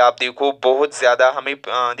 वहाँ पे आप देखो बहुत ज़्यादा हमें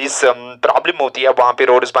दिस प्रॉब्लम होती है वहाँ पे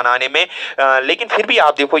रोड्स बनाने में, लेकिन फिर भी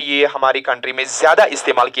आप देखो ये हमारी कंट्री में ज़्यादा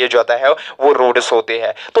इस्तेमाल किया जाता है वो रोड्स होते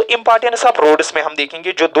हैं। तो इंपॉर्टेंस ऑफ रोड्स में हम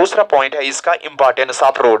देखेंगे जो दूसरा पॉइंट है इसका, इंपॉर्टेंस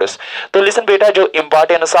ऑफ रोड्स। तो लिसन बेटा, जो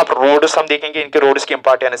इंपॉर्टेंस ऑफ रोड्स हम देखेंगे, इनके रोड्स की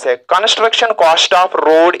इंपॉर्टेंस है, construction cost of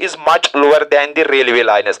road is much lower than the railway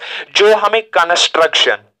lines. जो हमें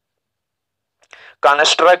construction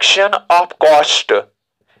of cost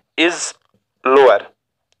is lower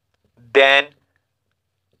than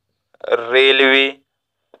railway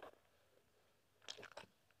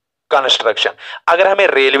construction. अगर हमें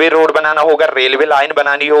रेलवे रोड बनाना होगा, रेलवे लाइन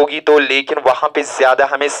बनानी होगी, तो लेकिन वहां पे ज्यादा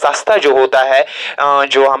हमें सस्ता जो होता है,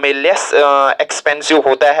 जो हमें लेस एक्सपेंसिव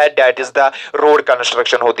होता है, that is the road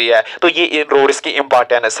construction होती है। तो ये रोड्स की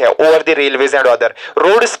इंपॉर्टेंस है over the railways and other.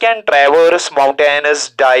 Roads can traverse mountains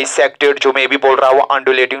dissected, जो मैं भी बोल रहा हूँ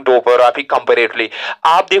अंडुलेटिंग टोपोग्राफी कंपैरेटिवली।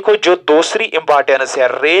 आप देखो जो दूसरी इंपॉर्टेंस है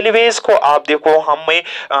रेलवेज को, आप देखो हमें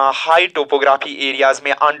हाई टोपोग्राफी एरियाज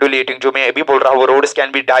में अंडुलेटिंग, जो मैं अभी बोल रहा हूँ रोड्स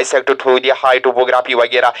कैन बी डाइसेक्टेड हो दिया, हाई टोपोग्राफी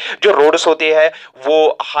वगैरह जो रोड्स होते हैं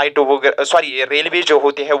वो हाई सॉरी रेलवे जो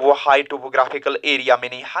होते हैं वो हाई टोपोग्राफिकल एरिया में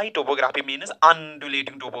नहीं, high topography means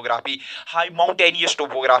अनडुलेटिंग topography, high mountainous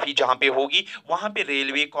topography जहां पे होगी वहां पे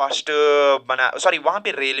रेलवे कॉस्ट वहां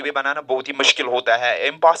पे रेलवे बनाना बहुत ही मुश्किल होता है,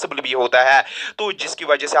 इम्पॉसिबल भी होता है। तो जिसकी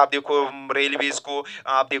वजह से आप देखो रेलवेज को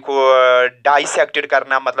आप देखो डाइसेक्टेड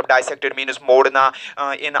करना, मतलब डाइसेक्टेड मींस मोड़ना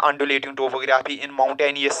इन अनडुलेटिंग टोपोग्राफी इन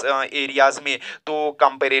माउंटेनियस एरियाज में। तो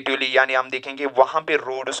कंपैरेटिवली यानी हम देखेंगे वहां पे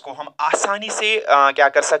रोड्स को हम आसानी से क्या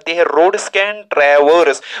कर सकते हैं, रोड्स कैन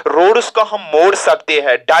ट्रैवर्स, रोड्स को हम मोड़ सकते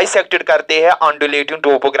हैं, डाइसेक्टेड करते हैं अनडुलेटिंग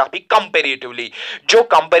टोपोग्राफी कंपैरेटिवली। जो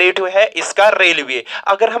कंपैरेटिव है इसका रेलवे।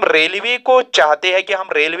 अगर हम रेलवे को चाहते हैं कि हम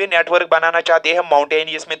रेलवे नेटवर्क बनाना चाहते हैं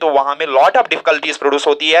माउंटेनियस में, तो वहां में लॉट ऑफ डिफिकल्टीज प्रोड्यूस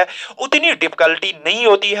होती है, उतनी डिफिकल्टी नहीं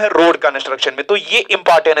होती है रोड कंस्ट्रक्शन में। तो ये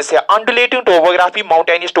इंपॉर्टेंस है, अनडुलेटिंग टोपोग्राफी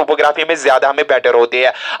माउंटेनियस टोपोग्राफी में ज्यादा हमें बेटर होती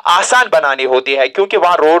है, आसान बनानी होती है, क्योंकि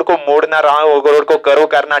वहां रोड को मोड़ना, रोड को करो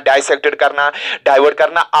करना, डाइसेक्टेड करना, डाइवर्ट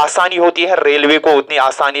करना आसानी होती है, रेलवे को उतनी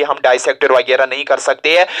आसानी हम डाइसेक्टेड वगैरह नहीं कर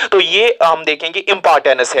सकते हैं। तो ये हम देखेंगे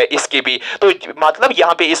इंपॉर्टेंस है इसकी भी। तो मतलब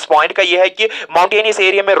यहाँ पे इस पॉइंट का ये है कि माउंटेनियस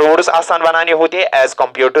एरिया में रोड्स आसान बनाने होते हैं एज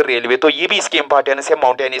कंपेयर टू रेलवे। तो ये भी इसकी इंपॉर्टेंस है,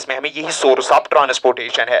 माउंटेनियस में हमें यही सोर्स ऑफ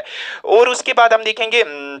ट्रांसपोर्टेशन है। और उसके बाद हम देखेंगे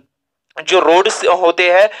जो रोड्स होते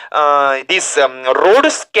हैं, this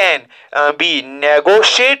roads can be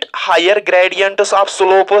negotiate higher gradients of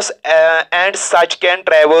slopes and such can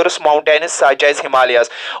traverse mountains such as Himalayas.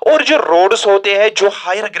 और जो रोड्स होते हैं जो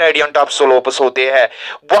हायर ग्रेडियंट ऑफ स्लोप्स होते हैं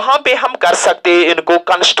वहां पे हम कर सकते हैं, इनको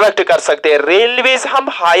कंस्ट्रक्ट कर सकते हैं। रेलवेज हम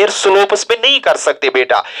हायर स्लोप्स पे नहीं कर सकते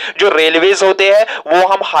बेटा, जो रेलवेज होते हैं वो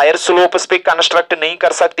हम हायर स्लोप्स पे कंस्ट्रक्ट नहीं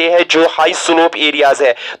कर सकते हैं, जो हाई स्लोप एरियाज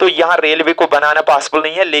है। तो यहाँ रेलवे को बनाना पॉसिबल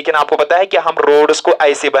नहीं है, लेकिन आपको पता है कि हम रोड्स को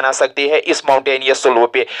ऐसे बना सकते हैं इस माउंटेनियस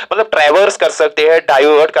स्लोप पे, मतलब ट्रैवर्स कर सकते हैं,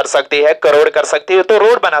 डाइवर्ट कर सकते हैं, करोड़ कर सकते हैं, तो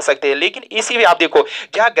रोड बना सकते हैं। लेकिन इसी में आप देखो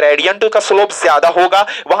जहां ग्रेडियंट का स्लोप ज्यादा होगा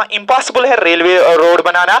वहां इंपॉसिबल है रेलवे रोड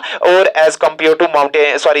बनाना, और as compare to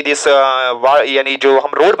mountain sorry this यानी जो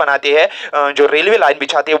हम रोड बनाते हैं, जो रेलवे लाइन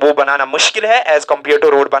बिछाते हैं वो बनाना मुश्किल है, एज कंपेयर टू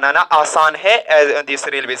रोड बनाना आसान है एज दिस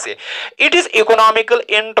रेलवे से। It is economical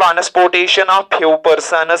in transportation of few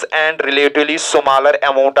persons and relatively smaller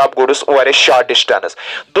amount of goods over A short distance.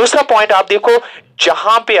 दूसरा पॉइंट आप देखो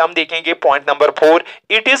जहां पे हम देखेंगे point number 4,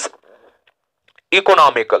 it is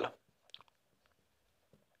economical.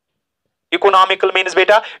 Economical means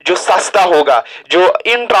बेटा जो सस्ता होगा, जो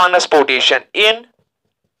इन transportation, in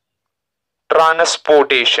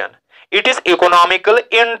transportation. It is economical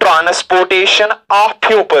in transportation of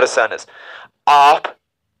few persons, of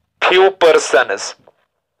few persons,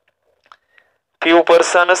 few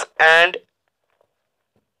persons and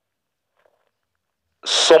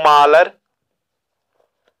smaller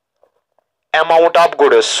amount of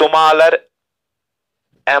goods, smaller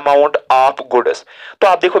amount of goods. तो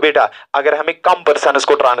आप देखो बेटा, अगर हमें कम पर्सनस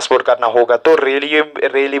को ट्रांसपोर्ट करना होगा तो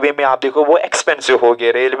रेलवे में आप देखो वो एक्सपेंसिव हो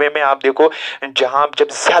गए। रेलवे में आप देखो जहां जब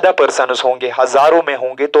ज्यादा पर्सनस होंगे, हजारों में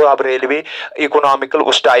होंगे, तो अब रेलवे इकोनॉमिकल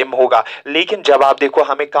उस टाइम होगा। लेकिन जब आप देखो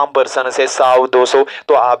हमें कम पर्सनस है, 100-200,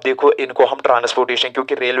 तो आप देखो इनको हम ट्रांसपोर्टेशन,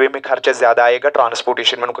 क्योंकि रेलवे में खर्चा ज्यादा आएगा,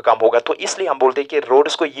 ट्रांसपोर्टेशन में उनका कम होगा। तो इसलिए हम बोलते हैं कि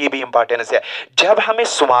रोड्स को ये भी इंपॉर्टेंस है। जब हमें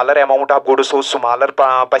स्मॉलर अमाउंट ऑफ गुड्स हो, स्मॉलर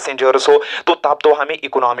पैसेंजर्स हो, तो तब तो हमें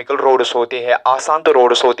इकोनॉमिकल रोड्स होते हैं, आसान तो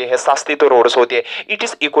रोड्स होते हैं, सस्ते तो रोड्स होते हैं। It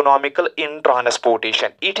is economical in transportation,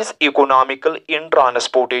 it is economical in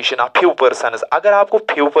transportation of few persons. अगर आपको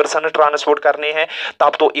फ्यू पर्सन ट्रांसपोर्ट करने हैं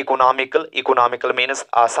तब तो इकोनॉमिकल, इकोनॉमिकल मीन्स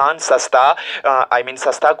आसान, सस्ता, आई मीन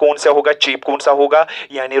सस्ता कौन सा होगा, चीप कौन सा होगा,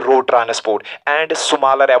 यानी road transport. And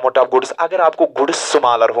smaller amount of goods, अगर आपको गुड्स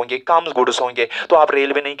स्मॉलर होंगे, कम गुड्स होंगे, तो आप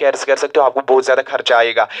रेलवे नहीं कैरी कर सकते हो, आपको बहुत ज्यादा खर्चा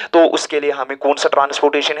आएगा। तो उसके लिए हमें कौन सा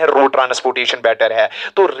ट्रांसपोर्टेशन है, रोड ट्रांसपोर्टेशन बेटर है।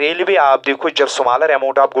 तो रेलवे आप देखो जब स्मॉलर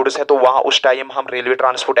अमाउंट ऑफ गुड्स है तो वहां उस टाइम हम रेलवे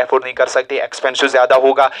ट्रांसपोर्ट अफोर्ड नहीं कर सकते, एक्सपेंसिव ज्यादा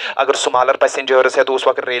होगा। अगर स्मॉलर पैसेंजर्स है तो उस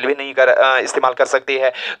वक्त रेलवे नहीं इस्तेमाल कर सकते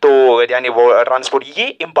हैं, तो यानी वो ट्रांसपोर्ट, ये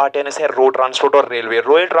इंपॉर्टेंस है रोड ट्रांसपोर्ट और रेलवे।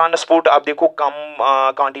 रोड ट्रांसपोर्ट आप देखो कम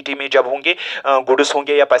क्वांटिटी में जब होंगे गुड्स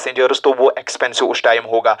होंगे या पैसेंजर्स, तो वो एक्सपेंसिव उस टाइम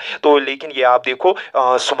होगा। तो लेकिन ये आप देखो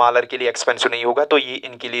स्मॉलर के लिए एक्सपेंसिव नहीं होगा। तो ये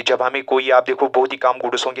इनके लिए जब हमें कोई आप देखो बहुत ही कम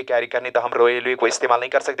गुड्स होंगे कैरी करने, तो हम रेलवे को इस्तेमाल नहीं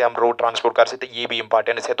कर सकते, हम रोड ट्रांसपोर्ट कर सकते। ये भी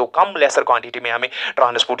इंपॉर्टेंस है। तो कम लेसर क्वांटिटी में हमें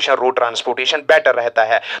ट्रांसपोर्टेशन, रोड ट्रांसपोर्टेशन बेटर रहता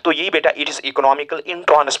है। तो ये बेटा, it is economical in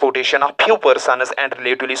transportation of few persons and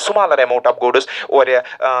relatively smaller amount of goods. और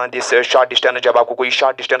दिस शॉर्ट डिस्टेंस, जब आपको कोई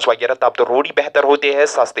शॉर्ट डिस्टेंस वगैरह, तब तो रोड ही बेहतर होते हैं,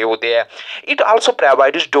 सस्ते होते हैं। It also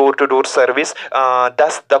provides door to door service,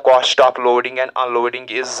 दस the cost of loading and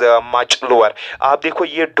unloading is much lower. आप देखो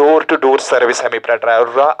ये डोर टू डोर सर्विस हमें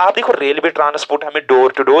आप देखो रेलवे ट्रांसपोर्ट हमें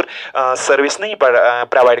डोर टू डोर सर्विस नहीं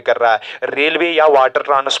प्रोवाइड कर रहा है। रेलवे या वाटर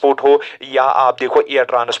ट्रांसपोर्ट हो या आप देखो एयर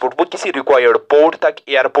ट्रांसपोर्ट, वो किसी रिक्वायर्ड पोर्ट तक,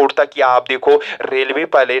 एयरपोर्ट तक, या आप देखो रेलवे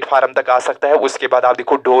प्लेटफार्म तक आ सकता है, उसके बाद आप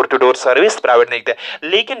देखो door to door service private नहीं देते।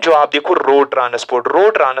 लेकिन जो आप देखो रोड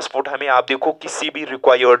ट्रांसपोर्ट हमें आप देखो किसी भी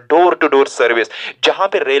required door to door service, जहां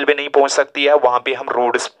पे रेलवे नहीं पहुंच सकती है वहां पे हम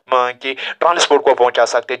रोड के ट्रांसपोर्ट को पहुंचा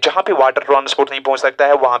सकते हैं। जहां पे वाटर ट्रांसपोर्ट नहीं पहुंच सकता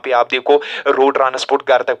है वहां पे आप देखो रोड ट्रांसपोर्ट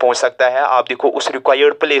घर तक पहुंच सकता है, आप देखो उस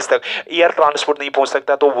रिक्वायर्ड प्लेस तक। एयर ट्रांसपोर्ट नहीं पहुंच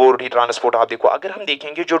सकता तो वो भी ट्रांसपोर्ट आप देखो। अगर हम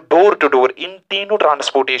देखेंगे जो डोर टू डोर, इन तीनों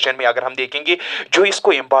ट्रांसपोर्टेशन में अगर हम देखेंगे जो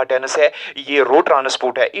इसको इंपॉर्टेंस है, ये रोड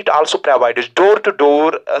ट्रांसपोर्ट है। It also provides door to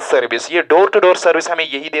door service. ये डोर टू डोर सर्विस हमें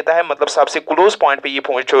यही देता है, मतलब सबसे क्लोज पॉइंट पे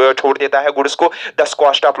ये छोड़ देता है गुड्स को। दस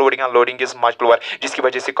cost of loading and unloading is much lower, जिसकी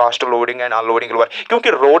वजह से cost of loading and unloading lower. क्योंकि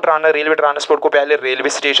रेलवे ट्रांसपोर्ट को पहले रेलवे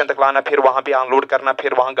स्टेशन तक लाना, फिर वहां पे अनलोड करना,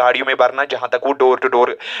 फिर वहां गाड़ियों में भरना, जहां तक वो डोर टू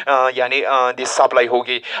डोर यानी सप्लाई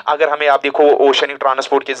होगी। अगर हमें आप देखो ओशनिक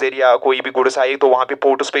ट्रांसपोर्ट के जरिए कोई भी गुड्स आए तो वहां पे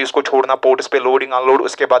पोर्ट्स पे इसको छोड़ना, पोर्ट्स पे लोडिंग अनलोड,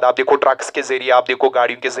 उसके बाद आप देखो ट्रक्स के जरिए, आप देखो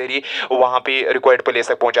गाड़ियों के जरिए वहां पे रिक्वायर्ड प्लेस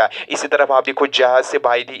तक पहुंचा। इसी तरफ आप देखो जहाज से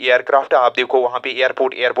बाय दी एयरक्राफ्ट, आप देखो वहां पे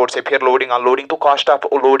एयरपोर्ट से फिर लोडिंग अनलोडिंग, तो कॉस्ट ऑफ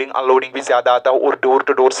लोडिंग अनलोडिंग भी ज्यादा आता है और डोर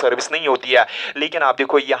टू डोर सर्विस नहीं होती है। लेकिन आप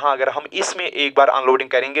देखो यहाँ अगर हम इसमें एक बार अनलोडिंग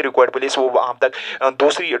करेंगे रिक्वायर्ड प्लेस, वो वहां तक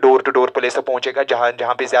दूसरी डोर टू डोर प्लेस तक पहुंचेगा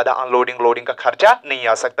जहां पे ज्यादा अनलोडिंग लोडिंग का खर्चा नहीं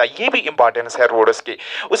आ सकता। ये भी इंपॉर्टेंस है रोड्स की।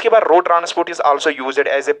 उसके बाद road transport is also used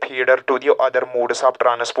as a feeder to the other modes of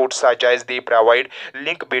transport such as they provide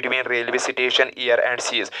link between railway station, air and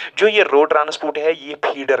seize. जो ये रोड ट्रांसपोर्ट है ये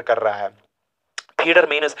फीडर कर रहा है। फीडर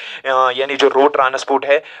मीन्स यानी जो रोड ट्रांसपोर्ट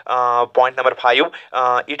है, point number 5,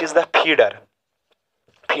 it is the feeder.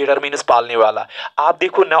 Feeder means पालने वाला। आप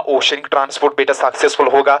देखो ना ओशनिक ट्रांसपोर्ट बेटा सक्सेसफुल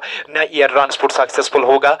होगा, ना एयर ट्रांसपोर्ट सक्सेसफुल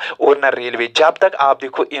होगा, और ना रेलवे, जब तक आप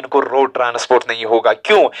देखो इनको रोड ट्रांसपोर्ट नहीं होगा।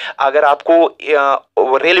 क्यों? अगर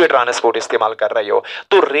आपको रेलवे ट्रांसपोर्ट इस्तेमाल कर रहे हो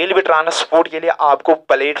तो रेलवे ट्रांसपोर्ट के लिए आपको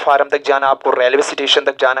प्लेटफार्म तक जाना, आपको रेलवे स्टेशन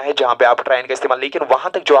तक जाना है जहां पे आप ट्रेन का इस्तेमाल, लेकिन वहां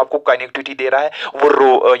तक जो आपको कनेक्टिविटी दे रहा है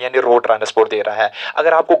वो यानी रोड ट्रांसपोर्ट दे रहा है।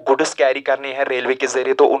 अगर आपको गुड्स कैरी करने हैं रेलवे के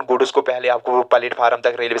जरिए तो उन गुड्स को पहले आपको प्लेटफार्म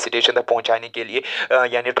तक, रेलवे स्टेशन तक पहुंचाने के लिए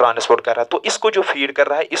यानी ट्रांसपोर्ट कर रहा है। तो इसको जो फीड कर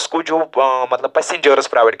रहा है, इसको जो मतलब पैसेंजर्स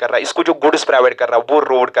प्रोवाइड कर रहा है, इसको जो गुड्स प्रोवाइड कर रहा है वो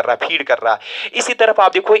रोड कर रहा है, फीड कर रहा है। इसी तरफ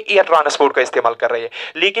आप देखो एयर ट्रांसपोर्ट का इस्तेमाल कर रहे हैं।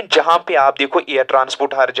 लेकिन जहां पे आप देखो एयर ट्रांसपोर्ट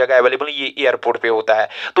ट्रांसपोर्ट हर जगह अवेलेबल, ये एयरपोर्ट पे होता है।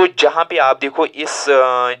 तो जहाँ पे आप देखो इस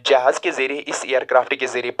जहाज के जरिए, इस एयरक्राफ्ट के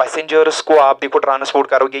जरिए पैसेंजर्स को आप देखो ट्रांसपोर्ट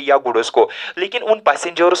करोगे या गुड्स को, लेकिन उन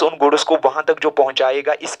पैसेंजर्स उन गुड्स को वहां तक जो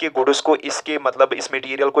पहुंचाएगा, इसके गुड्स को, इसके मतलब इस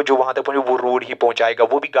मटेरियल को जो वहां तक पहुंचे वो रोड ही पहुंचाएगा,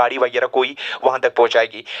 वो भी गाड़ी वगैरह कोई वहां तक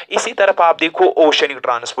पहुंचाएगी। इसी तरफ आप देखो ओशनिक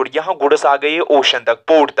ट्रांसपोर्ट, यहाँ गुड्स आ गए ओशन तक,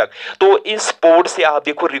 पोर्ट तक, तो इस पोर्ट से आप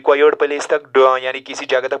देखो रिक्वायर्ड प्लेस तक यानी किसी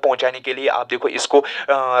जगह तक पहुंचाने के लिए आप देखो इसको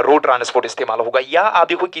रोड ट्रांसपोर्ट इस्तेमाल होगा। या आप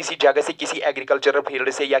देखो किसी जगह से, किसी एग्रीकल्चरल फील्ड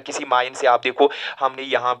से या किसी माइन से आप देखो हमने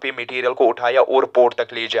यहाँ पे मटेरियल को उठाया और पोर्ट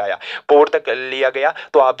तक ले जाया, पोर्ट तक लिया गया,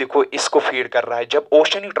 तो आप देखो इसको फीड कर रहा है। जब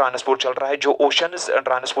ओशनिक ट्रांसपोर्ट चल रहा है, जो ओशन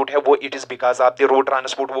ट्रांसपोर्ट है वो it is because of the road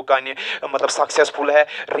transport वो मतलब सक्सेसफुल है।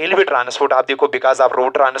 रेलवे ट्रांसपोर्ट आप देखो because of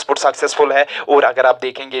road transport successful है। और अगर आप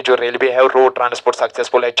देखेंगे जो रेलवे है रोड ट्रांसपोर्ट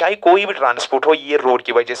सक्सेसफुल है, चाहे कोई भी ट्रांसपोर्ट हो, ये रोड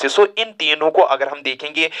की वजह से। सो इन तीनों को अगर हम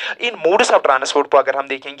देखेंगे, इन मोड्स ऑफ ट्रांसपोर्ट को अगर हम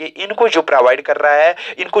देखेंगे, इनको जो प्रोवाइड कर रहा है,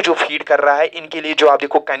 इनको जो फीड कर रहा है, इनके लिए जो आप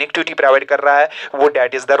देखो कनेक्टिविटी प्रोवाइड कर रहा है, वो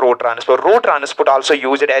that is the road transport. Road transport also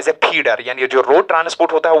used as a feeder, यानी जो रोड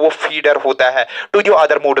ट्रांसपोर्ट होता है वो फीडर होता है to the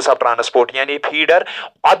other modes of transport, यानी feeder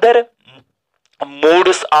other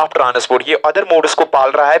modes of transport. ये अदर मोड्स को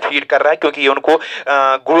पाल रहा है, फीड कर रहा है, क्योंकि ये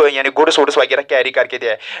उनको यानी गुड्स वुड्स वगैरह कैरी करके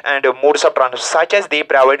दिया है। And modes of transport such as they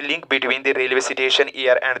provide link between the railway station,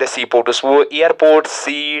 air and the C ports. वो एयरपोर्ट,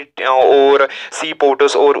 सी और सी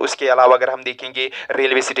पोर्ट्स, और उसके अलावा अगर हम देखेंगे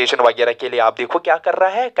रेलवे स्टेशन वगैरह के लिए आप देखो क्या कर रहा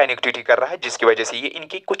है, कनेक्टिविटी कर रहा है, जिसकी वजह से ये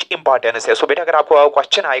इनकी कुछ इंपॉर्टेंस है। सो बेटा अगर आपको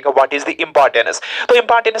क्वेश्चन आएगा व्हाट इज द इंपॉर्टेंस, तो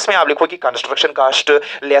इंपॉर्टेंस में आप लिखो कि कंस्ट्रक्शन कॉस्ट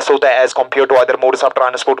लेस होता है as compare to other modes of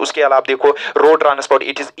transport. उसके अलावा आप देखो road transport,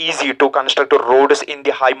 it is easy to construct roads in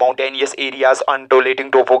the high mountainous areas,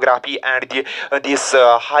 undulating topography and this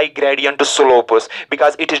high gradient slopes,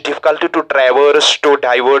 because it is difficult to traverse to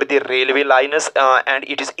divert the railway lines, and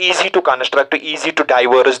it is easy to construct, easy to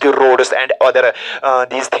diverse the roads and other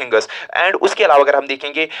these things। and उसके अलावा अगर हम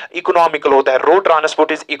देखेंगे economical होता है, road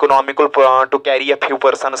transport is economical to carry a few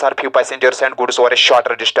persons or few passengers and goods over a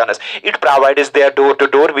shorter distance। it provides their door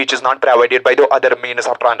to door which is not provided by the other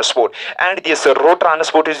means of transport। and this road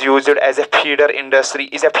transport is used as a feeder industry,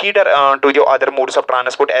 is a feeder to the other modes of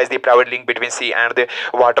transport as the private link between sea and the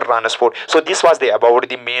water transport। so this was the about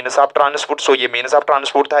the means of transport। so ये means of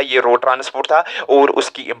transport था, ये road transport था, और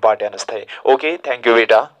उसकी importance थे। okay, thank you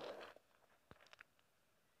बेटा।